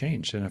be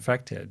changed and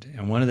affected.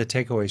 And one of the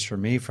takeaways for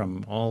me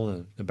from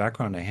all the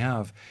background I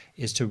have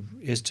is to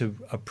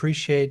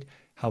appreciate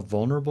how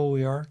vulnerable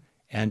we are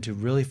and to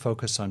really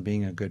focus on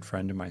being a good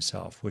friend to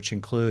myself, which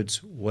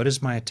includes what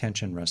is my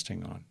attention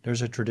resting on?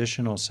 There's a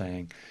traditional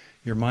saying,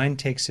 your mind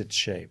takes its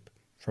shape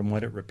from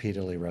what it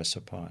repeatedly rests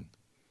upon.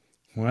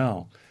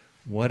 Well,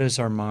 what has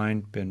our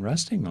mind been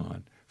resting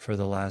on for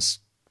the last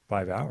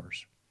 5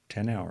 hours,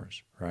 10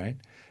 hours, right?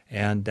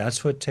 And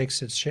that's what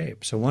takes its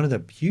shape. So, one of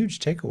the huge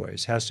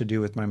takeaways has to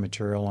do with my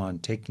material on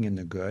taking in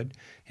the good.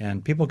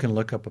 And people can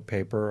look up a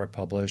paper I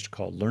published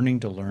called Learning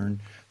to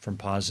Learn from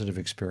Positive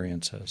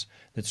Experiences.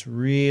 That's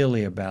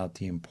really about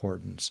the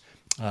importance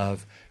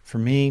of, for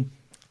me,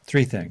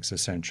 three things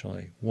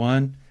essentially.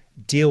 One,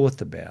 deal with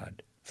the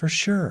bad, for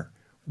sure.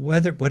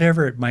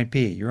 Whatever it might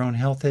be, your own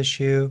health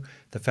issue,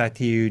 the fact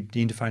that you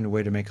need to find a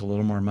way to make a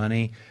little more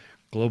money,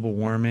 global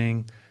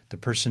warming, the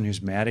person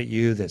who's mad at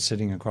you that's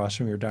sitting across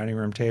from your dining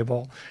room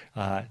table,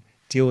 uh,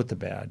 deal with the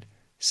bad.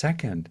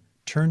 Second,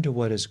 turn to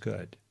what is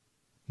good,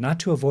 not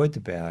to avoid the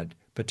bad,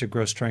 but to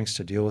grow strengths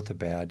to deal with the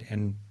bad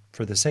and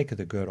for the sake of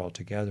the good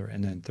altogether.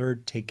 And then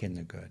third, take in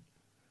the good.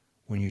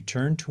 When you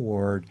turn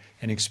toward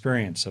an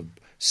experience of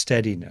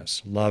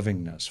steadiness,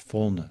 lovingness,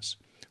 fullness,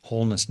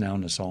 wholeness,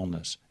 nowness,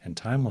 allness, and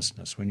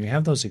timelessness, when you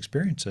have those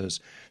experiences,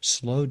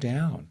 slow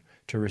down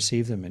to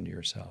receive them into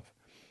yourself.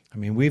 I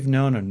mean, we've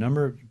known a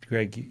number of,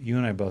 Greg, you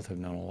and I both have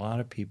known a lot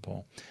of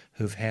people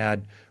who've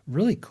had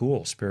really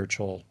cool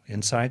spiritual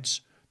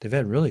insights. They've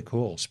had really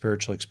cool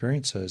spiritual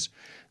experiences.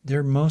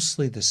 They're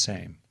mostly the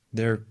same.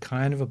 They're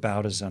kind of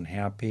about as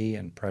unhappy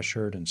and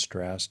pressured and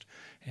stressed,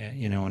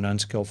 and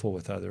unskillful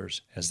with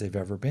others as they've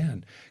ever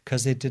been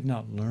because they did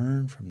not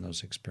learn from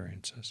those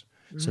experiences.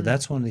 So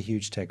that's one of the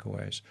huge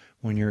takeaways.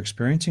 When you're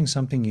experiencing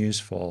something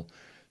useful,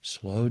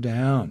 slow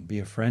down, be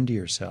a friend to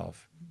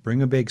yourself,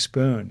 bring a big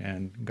spoon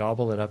and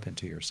gobble it up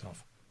into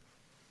yourself.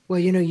 Well,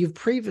 you've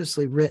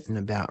previously written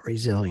about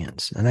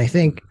resilience. And I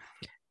think,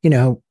 you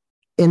know,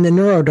 in the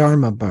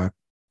Neurodharma book,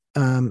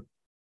 um,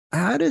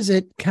 how does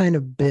it kind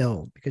of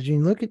build? Because you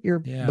look at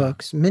your Yeah,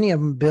 books, many of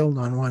them build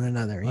on one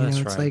another. well, that's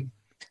It's right.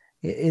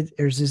 like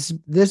there's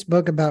this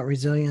book about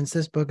resilience,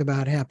 this book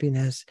about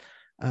happiness,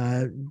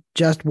 uh,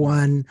 just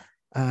one,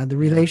 the Yeah,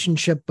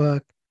 relationship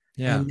book,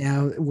 yeah, and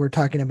now we're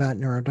talking about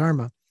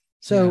Neurodharma. yeah,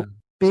 So,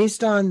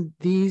 based on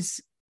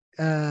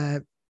uh,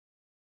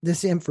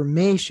 this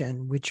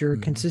information, which you're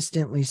hmm,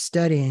 consistently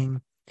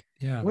studying,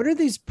 yeah, what are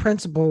these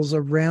principles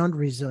around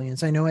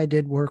resilience? I know I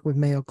did work with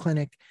Mayo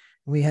Clinic.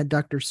 We had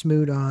Dr.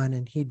 Smoot on,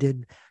 and he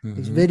did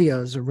these hmm,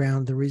 videos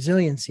around the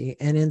resiliency.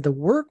 And in the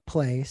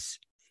workplace,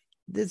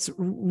 it's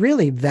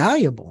really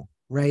valuable,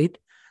 right?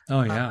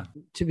 oh, Uh, yeah.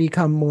 to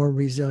become more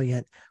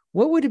resilient.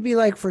 What would it be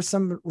like for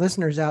some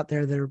listeners out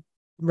there that are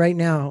right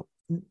now,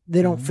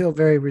 they don't Hmm, feel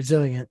very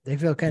resilient? They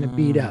feel kind of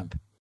beat mm, up.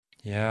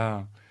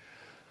 yeah.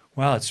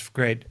 Wow, it's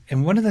great.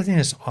 And one of the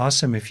things that's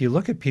awesome, if you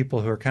look at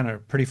people who are kind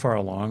of pretty far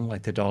along,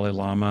 like the Dalai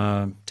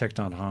Lama, Thich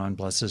Nhat Hanh,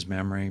 bless his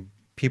memory,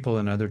 people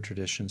in other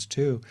traditions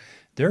too,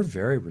 they're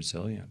very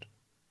resilient,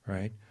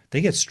 right?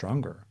 They get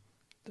stronger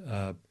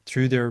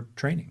through their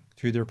training,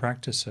 through their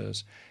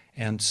practices.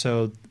 And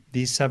so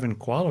these seven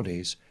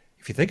qualities,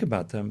 if you think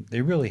about them,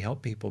 they really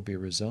help people be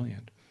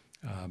resilient.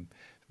 Um,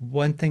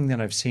 One thing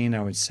that I've seen,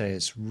 I would say,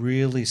 is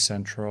really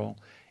central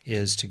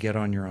is to get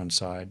on your own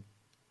side.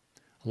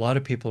 A lot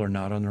of people are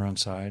not on their own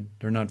side.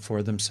 They're not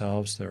for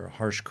themselves. They're a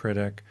harsh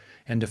critic.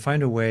 And to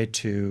find a way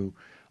to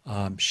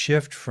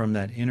shift from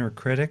that inner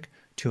critic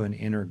to an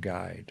inner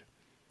guide,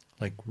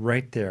 like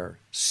right there,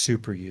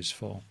 super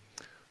useful.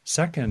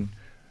 Second,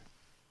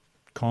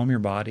 calm your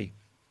body.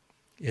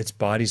 It's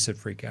bodies that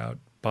freak out.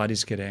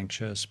 Bodies get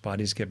anxious.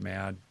 Bodies get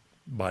mad.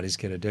 Bodies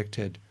get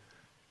addicted.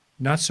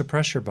 Not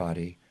suppress your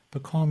body,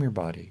 but calm your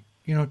body.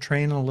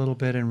 Train a little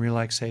bit in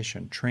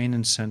relaxation, train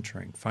in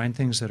centering, find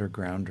things that are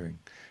grounding.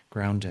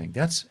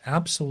 That's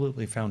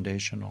absolutely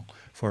foundational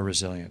for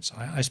resilience.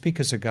 I speak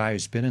as a guy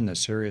who's been in the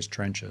serious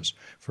trenches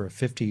for a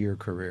 50-year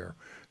career.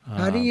 Um,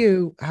 How do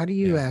you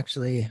yeah.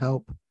 actually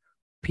help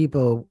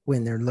people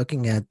when they're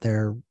looking at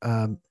their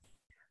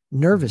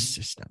nervous Mhm.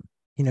 system?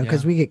 Yeah.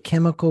 Because we get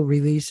chemical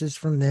releases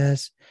from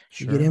this,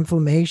 you get Sure.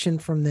 inflammation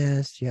from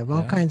this, you have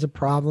all Yeah. kinds of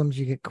problems,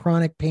 you get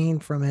chronic pain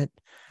from it.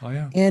 Oh,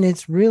 yeah. And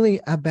it's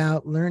really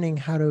about learning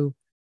how to,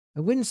 I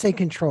wouldn't say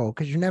control,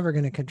 because you're never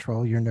going to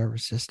control your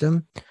nervous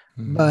system,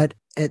 Hmm. but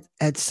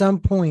at some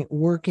point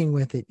working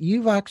with it.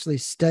 You've actually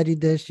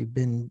studied this, you've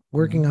been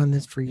working Hmm. on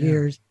this for Yeah.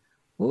 years.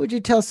 What would you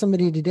tell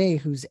somebody today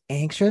who's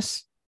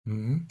anxious,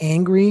 Hmm.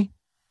 angry,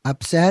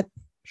 upset,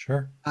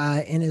 Sure.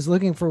 and is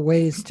looking for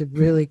ways to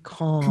really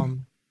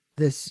calm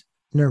this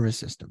nervous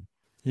system?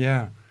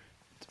 Yeah.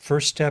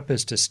 First step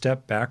is to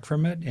step back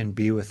from it and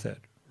be with it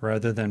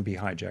rather than be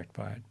hijacked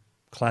by it.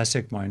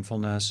 Classic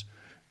mindfulness.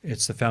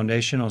 It's the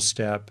foundational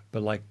step,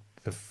 but like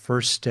the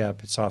first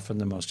step, it's often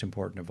the most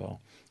important of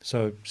all.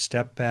 So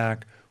step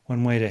back.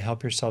 One way to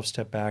help yourself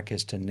step back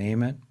is to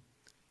name it.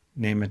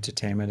 Name it to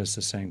tame it, as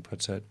the saying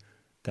puts it.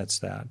 That's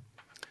that.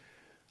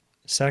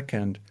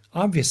 Second,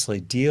 obviously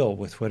deal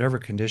with whatever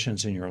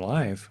conditions in your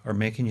life are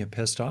making you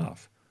pissed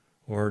off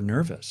or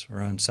nervous or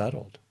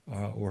unsettled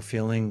or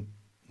feeling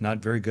not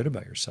very good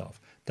about yourself.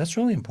 That's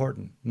really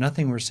important.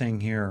 Nothing we're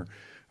saying here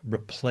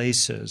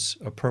replaces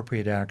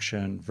appropriate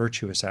action,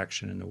 virtuous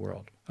action in the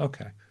world.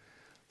 Okay.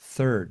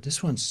 Third,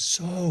 this one's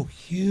so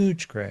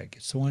huge, Greg.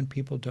 It's the one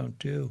people don't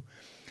do.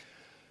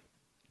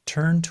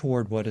 Turn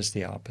toward what is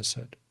the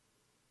opposite.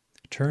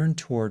 Turn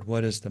toward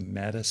what is the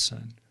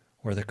medicine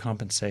or the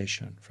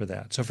compensation for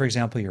that. So, for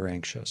example, you're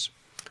anxious.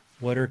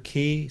 What are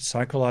key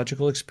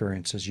psychological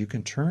experiences you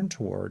can turn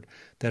toward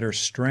that are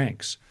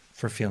strengths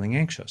for feeling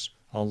anxious?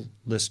 I'll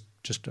list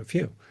just a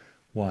few.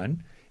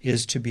 One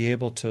is to be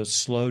able to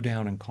slow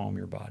down and calm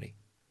your body.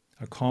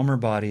 A calmer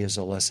body is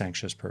a less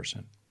anxious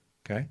person.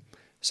 Okay?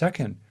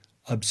 Second,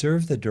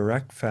 observe the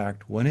direct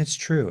fact when it's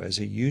true, as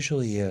it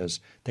usually is,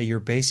 that you're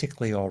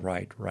basically all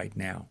right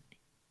now.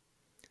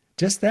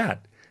 Just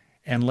that.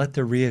 And let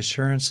the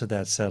reassurance of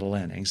that settle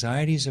in.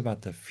 Anxiety is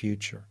about the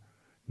future.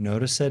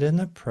 Notice that in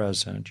the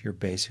present, you're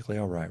basically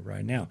all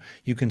right now.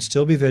 You can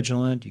still be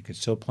vigilant. You can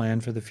still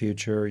plan for the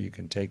future. You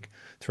can take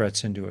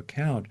threats into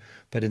account.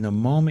 But in the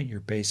moment, you're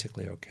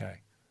basically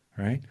okay.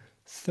 Right?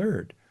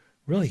 Third,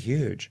 really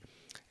huge,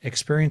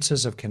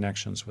 experiences of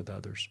connections with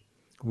others.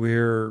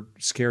 We're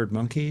scared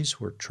monkeys.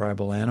 We're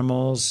tribal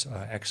animals.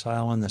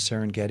 Exile in the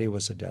Serengeti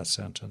was a death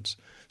sentence.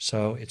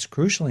 So it's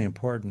crucially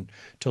important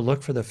to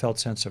look for the felt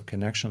sense of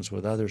connections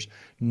with others,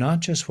 not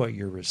just what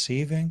you're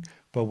receiving,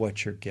 but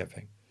what you're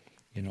giving.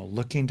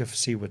 Looking to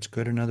see what's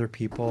good in other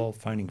people,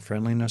 finding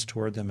friendliness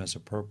toward them as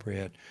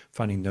appropriate,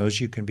 finding those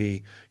you can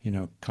be,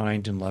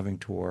 kind and loving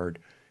toward.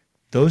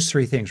 Those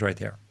three things right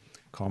there.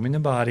 Calming the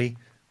body,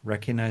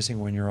 recognizing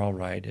when you're all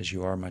right, as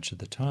you are much of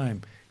the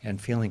time,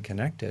 and feeling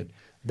connected,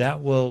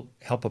 that will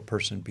help a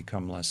person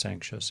become less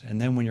anxious.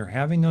 And then when you're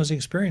having those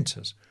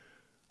experiences,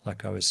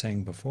 like I was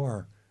saying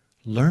before,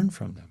 learn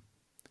from them.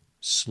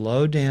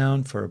 Slow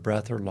down for a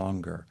breath or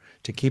longer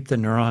to keep the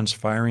neurons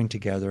firing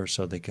together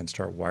so they can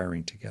start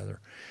wiring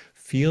together.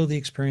 Feel the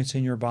experience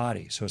in your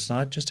body. So it's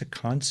not just a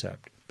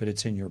concept, but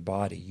it's in your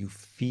body. You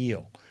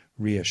feel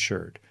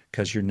reassured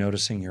because you're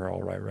noticing you're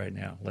all right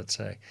now, let's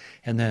say.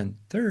 And then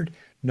third,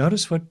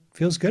 notice what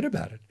feels good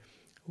about it.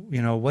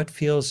 What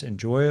feels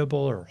enjoyable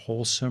or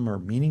wholesome or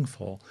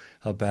meaningful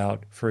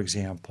about, for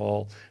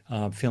example,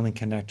 feeling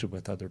connected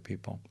with other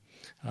people.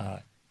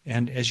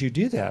 And as you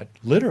do that,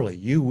 literally,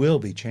 you will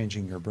be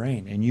changing your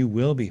brain and you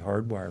will be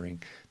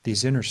hardwiring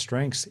these inner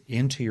strengths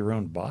into your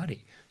own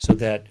body so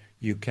that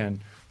you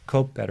can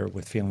cope better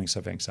with feelings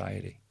of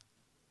anxiety.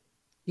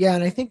 Yeah,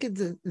 and I think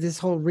this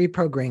whole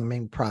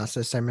reprogramming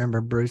process, I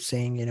remember Bruce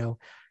saying,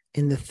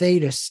 in the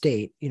theta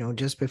state,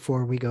 just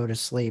before we go to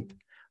sleep,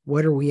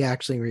 what are we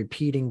actually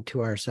repeating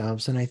to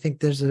ourselves? And I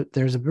think there's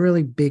a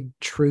really big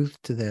truth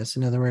to this.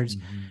 In other words,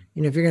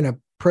 if you're going to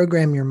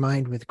program your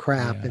mind with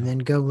crap and then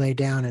go lay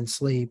down and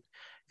sleep,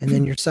 and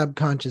then your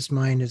subconscious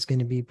mind is going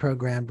to be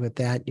programmed with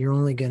that, you're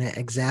only going to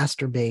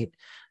exacerbate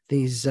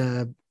these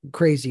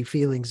crazy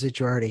feelings that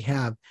you already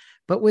have.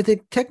 But with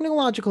the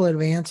technological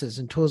advances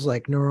and tools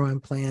like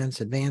neuroimplants,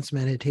 advanced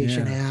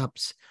meditation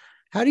apps,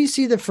 how do you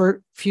see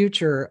the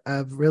future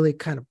of really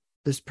kind of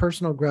this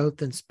personal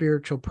growth and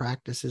spiritual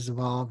practices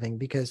evolving?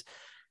 Because,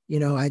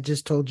 I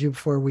just told you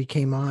before we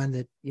came on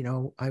that,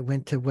 I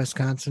went to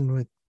Wisconsin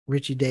with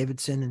Richie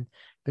Davidson and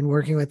been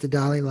working with the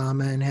Dalai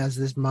Lama and has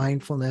this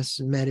mindfulness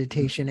and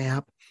meditation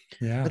app.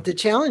 Yeah. But the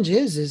challenge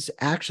is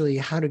actually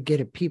how to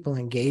get people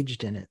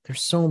engaged in it.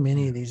 There's so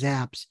many of these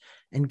apps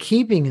and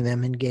keeping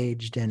them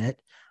engaged in it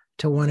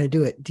to want to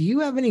do it. Do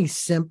you have any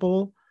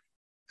simple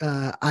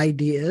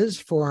ideas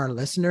for our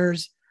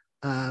listeners?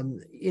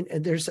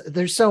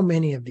 There's so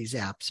many of these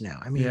apps now.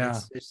 I mean,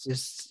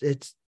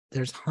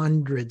 there's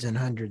hundreds and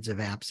hundreds of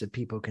apps that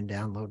people can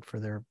download for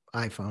their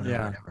iPhone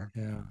or whatever.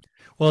 Yeah.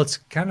 Well, it's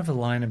kind of a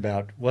line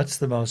about what's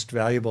the most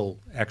valuable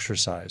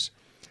exercise.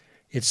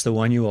 It's the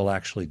one you will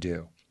actually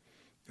do,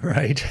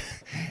 right?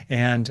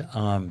 And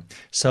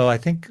so I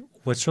think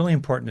what's really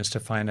important is to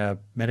find a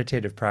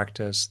meditative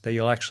practice that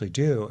you'll actually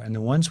do. And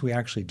the ones we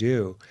actually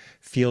do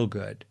feel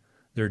good.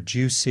 They're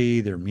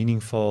juicy, they're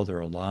meaningful, they're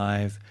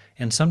alive.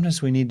 And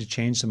sometimes we need to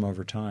change them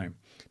over time.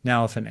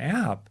 Now, if an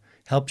app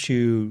helps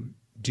you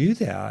do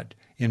that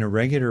in a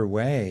regular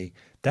way,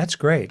 that's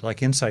great.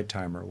 Like Insight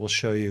Timer will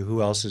show you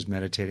who else is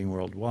meditating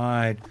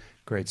worldwide.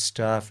 Great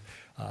stuff.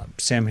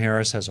 Sam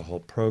Harris has a whole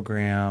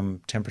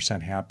program,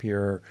 10%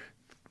 Happier,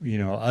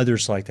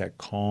 others like that,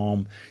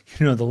 Calm.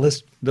 The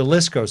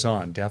list goes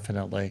on,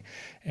 definitely.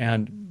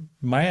 And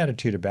my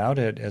attitude about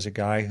it as a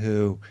guy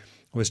who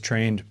was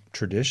trained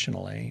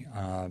traditionally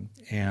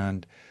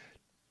and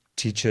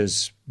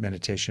teaches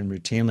meditation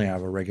routinely. I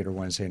have a regular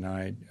Wednesday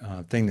night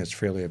thing that's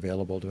freely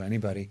available to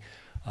anybody.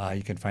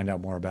 You can find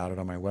out more about it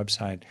on my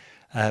website.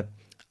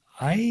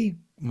 I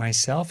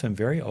myself am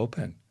very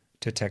open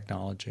to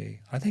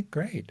technology. I think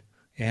great.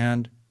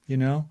 And,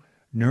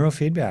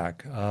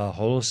 neurofeedback,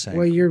 holosync.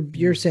 Well,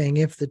 you're saying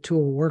if the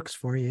tool works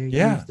for you,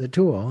 use the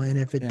tool. And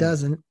if it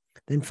doesn't,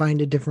 then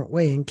find a different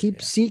way and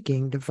keep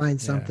seeking to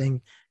find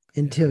something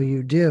until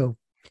you do.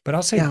 But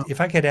I'll say, now,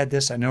 if I could add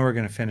this, I know we're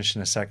going to finish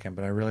in a second,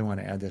 but I really want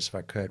to add this if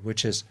I could,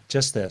 which is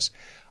just this.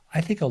 I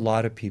think a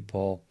lot of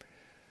people,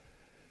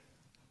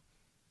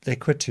 they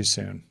quit too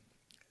soon.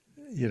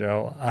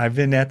 I've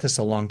been at this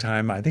a long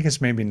time. I think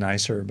it's made me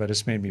nicer, but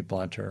it's made me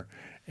blunter.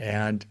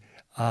 And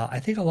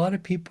I think a lot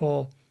of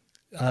people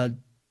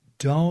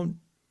don't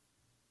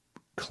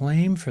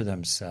claim for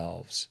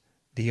themselves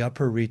the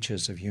upper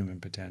reaches of human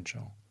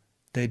potential.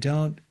 They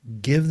don't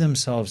give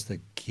themselves the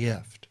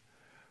gift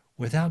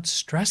without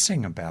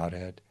stressing about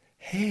it.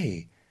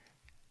 Hey,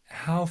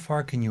 how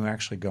far can you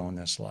actually go in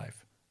this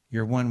life?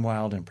 Your one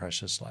wild and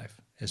precious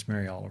life, as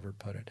Mary Oliver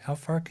put it. How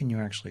far can you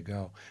actually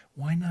go?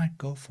 Why not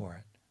go for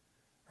it?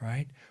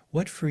 right?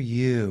 What for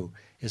you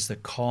is the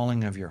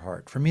calling of your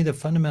heart? For me, the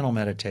fundamental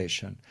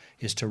meditation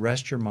is to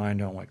rest your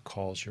mind on what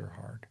calls your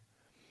heart.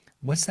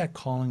 What's that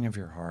calling of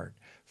your heart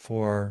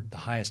for the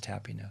highest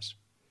happiness,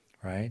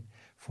 right?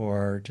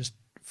 For just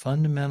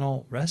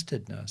fundamental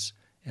restedness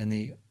and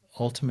the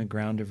ultimate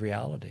ground of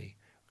reality.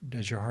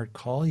 Does your heart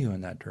call you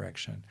in that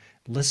direction?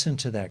 Listen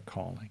to that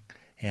calling.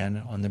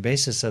 And on the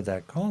basis of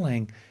that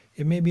calling,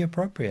 it may be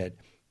appropriate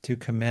to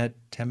commit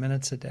 10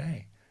 minutes a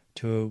day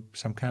to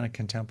some kind of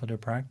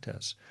contemplative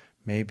practice.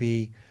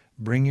 Maybe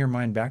bring your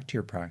mind back to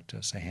your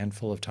practice a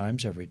handful of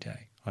times every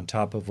day, on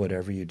top of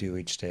whatever you do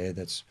each day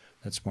that's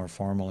more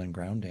formal and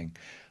grounding.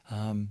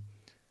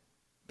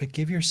 But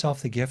give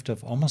yourself the gift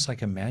of almost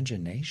like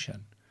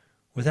imagination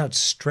without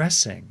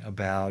stressing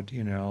about,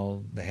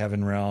 the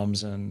heaven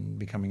realms and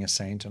becoming a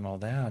saint and all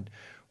that.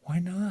 Why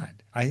not?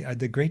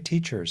 The great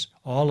teachers,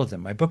 all of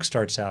them. My book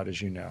starts out,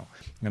 as you know,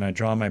 and I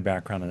draw my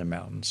background in the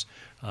mountains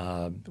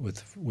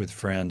with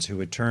friends who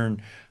would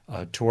turn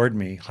toward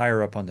me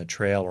higher up on the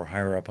trail or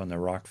higher up on the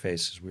rock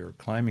face as we were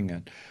climbing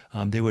it.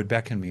 They would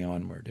beckon me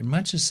onward. In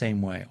much the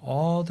same way,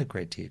 all the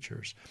great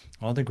teachers,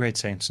 all the great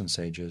saints and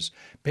sages,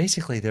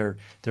 basically they're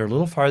a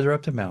little farther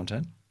up the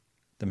mountain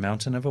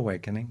of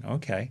awakening,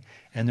 okay,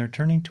 and they're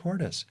turning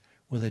toward us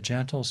with a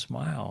gentle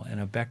smile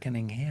and a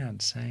beckoning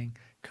hand saying,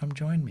 come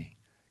join me.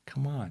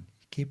 Come on,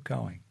 keep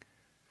going.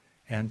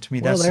 And to me,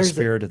 that's the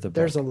spirit of the book.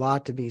 There's a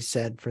lot to be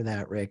said for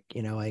that, Rick.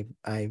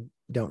 I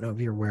don't know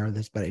if you're aware of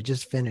this, but I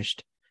just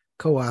finished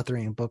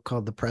co-authoring a book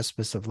called The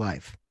Precipice of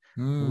Life.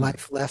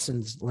 Life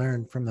lessons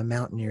learned from the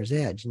mountaineer's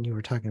edge. And you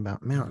were talking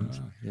about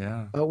mountains.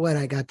 Yeah. But what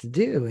I got to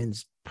do, and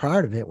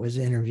part of it was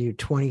interview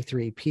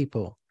 23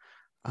 people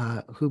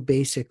who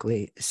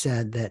basically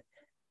said that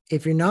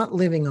if you're not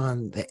living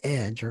on the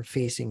edge or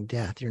facing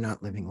death, you're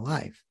not living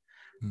life.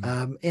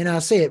 And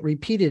I'll say it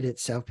repeated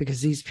itself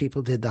because these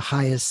people did the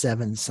highest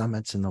 7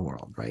 summits in the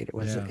world, right?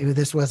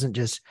 This wasn't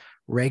just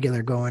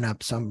regular going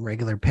up some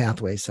regular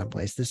pathway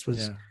someplace. This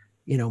was,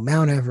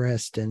 Mount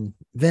Everest and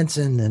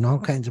Vinson and all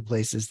kinds of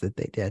places that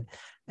they did.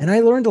 And I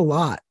learned a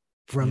lot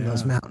from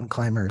those mountain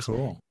climbers.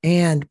 Cool.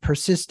 And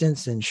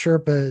persistence and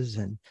Sherpas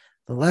and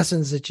the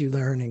lessons that you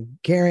learn and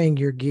carrying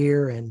your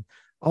gear and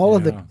all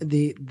of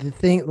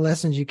the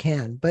lessons you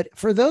can. But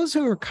for those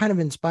who are kind of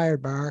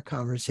inspired by our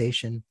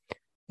conversation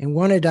and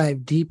want to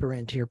dive deeper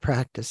into your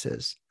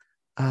practices,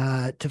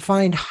 to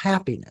find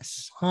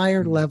happiness,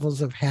 higher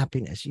levels of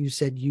happiness. You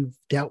said you've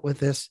dealt with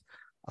this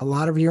a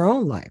lot of your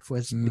own life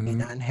was being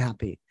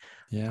unhappy.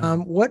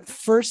 What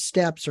first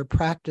steps or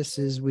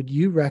practices would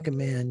you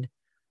recommend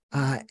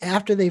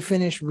after they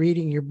finish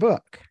reading your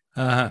book,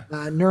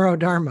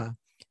 Neurodharma?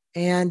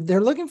 And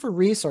they're looking for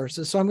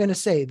resources. So I'm going to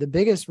say the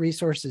biggest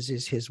resources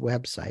is his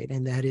website,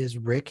 and that is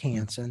Rick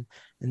Hanson,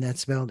 and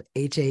that's spelled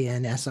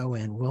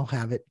Hanson. We'll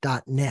have it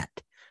 .net.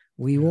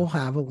 We will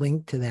have a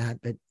link to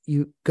that, but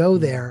you go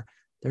there.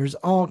 There's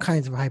all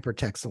kinds of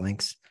hypertext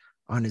links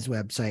on his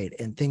website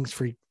and things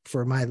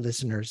for my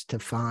listeners to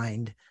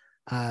find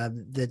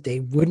that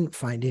they wouldn't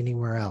find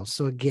anywhere else.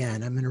 So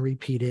again, I'm going to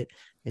repeat it.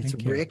 It's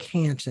Rick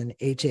Hanson,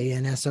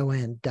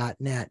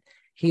 Hanson.net.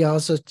 He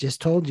also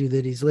just told you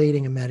that he's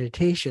leading a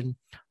meditation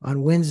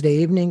on Wednesday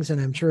evenings,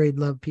 and I'm sure he'd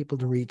love people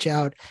to reach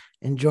out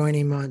and join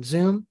him on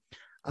Zoom.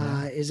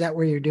 Is that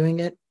where you're doing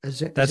it? That's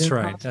Zoom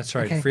right. class? That's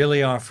right. Okay.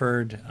 Freely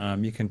offered.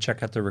 You can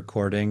check out the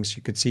recordings.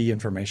 You could see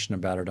information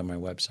about it on my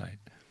website.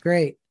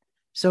 Great.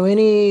 So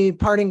any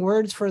parting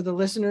words for the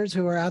listeners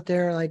who are out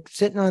there like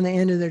sitting on the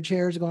end of their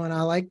chairs going,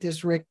 I like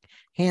this Rick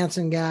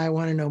Hanson guy. I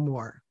want to know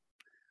more.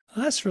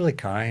 Well, that's really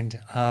kind.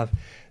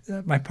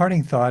 My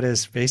parting thought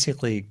is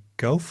basically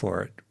go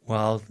for it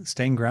while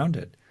staying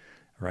grounded,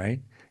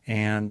 right?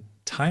 And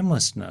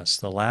timelessness,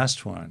 the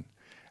last one,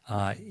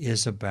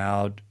 is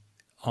about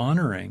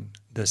honoring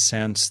the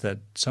sense that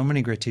so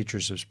many great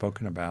teachers have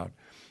spoken about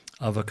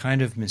of a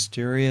kind of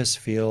mysterious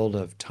field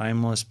of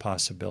timeless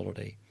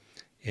possibility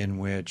in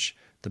which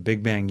the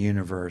Big Bang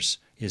universe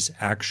is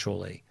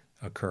actually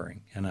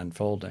occurring and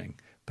unfolding.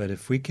 But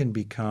if we can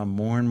become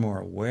more and more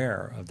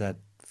aware of that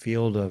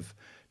field of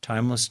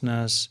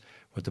timelessness,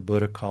 what the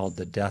Buddha called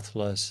the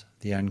deathless,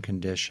 the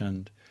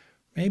unconditioned,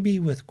 maybe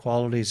with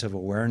qualities of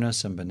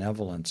awareness and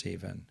benevolence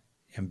even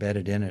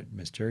embedded in it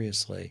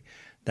mysteriously,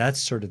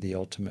 that's sort of the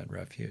ultimate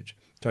refuge.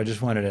 So I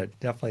just wanted to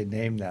definitely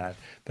name that.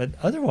 But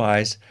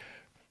otherwise,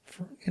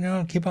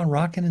 keep on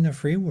rocking in the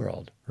free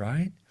world,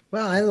 right?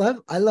 Well, I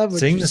love what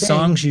sing you're the saying.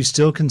 Songs you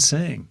still can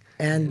sing.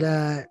 And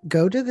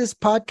go to this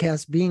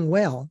podcast, Being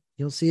Well.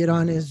 You'll see it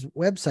on his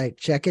website.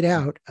 Check it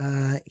out.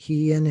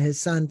 He and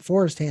his son,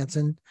 Forrest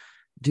Hanson,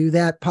 do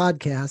that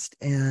podcast.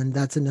 And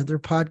that's another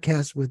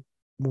podcast with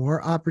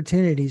more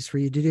opportunities for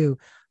you to do.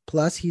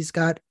 Plus, he's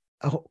got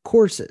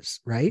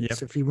courses, right? Yep.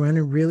 So if you want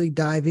to really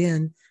dive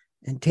in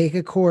and take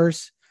a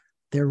course,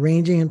 they're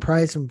ranging in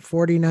price from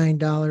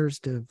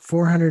 $49 to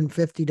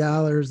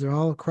 $450. They're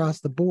all across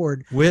the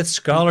board. With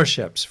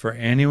scholarships for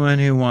anyone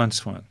who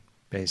wants one,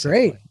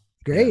 basically.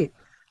 Great.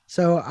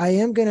 So I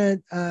am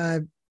going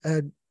to,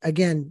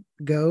 again,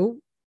 go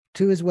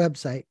to his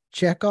website.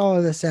 Check all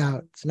of this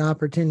out. It's an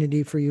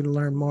opportunity for you to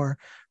learn more.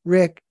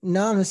 Rick,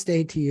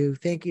 namaste to you.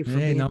 Thank you for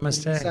being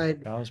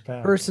inside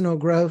personal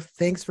growth.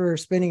 Thanks for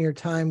spending your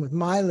time with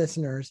my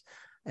listeners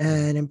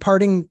and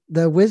imparting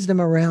the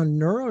wisdom around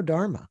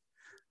Neurodharma.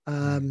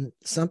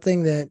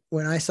 Something that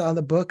when I saw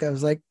the book, I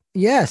was like,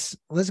 yes,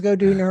 let's go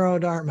do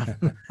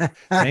Neurodharma.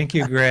 Thank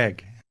you,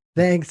 Greg.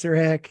 Thanks,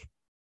 Rick.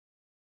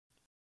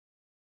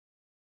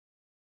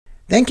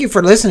 Thank you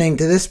for listening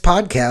to this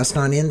podcast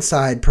on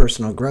Inside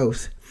Personal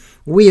Growth.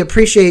 We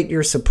appreciate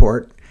your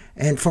support.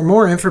 And for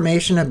more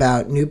information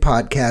about new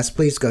podcasts,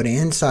 please go to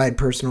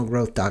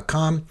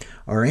InsidePersonalGrowth.com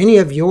or any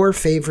of your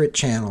favorite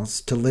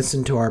channels to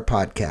listen to our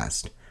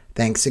podcast.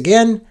 Thanks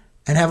again,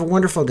 and have a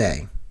wonderful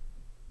day.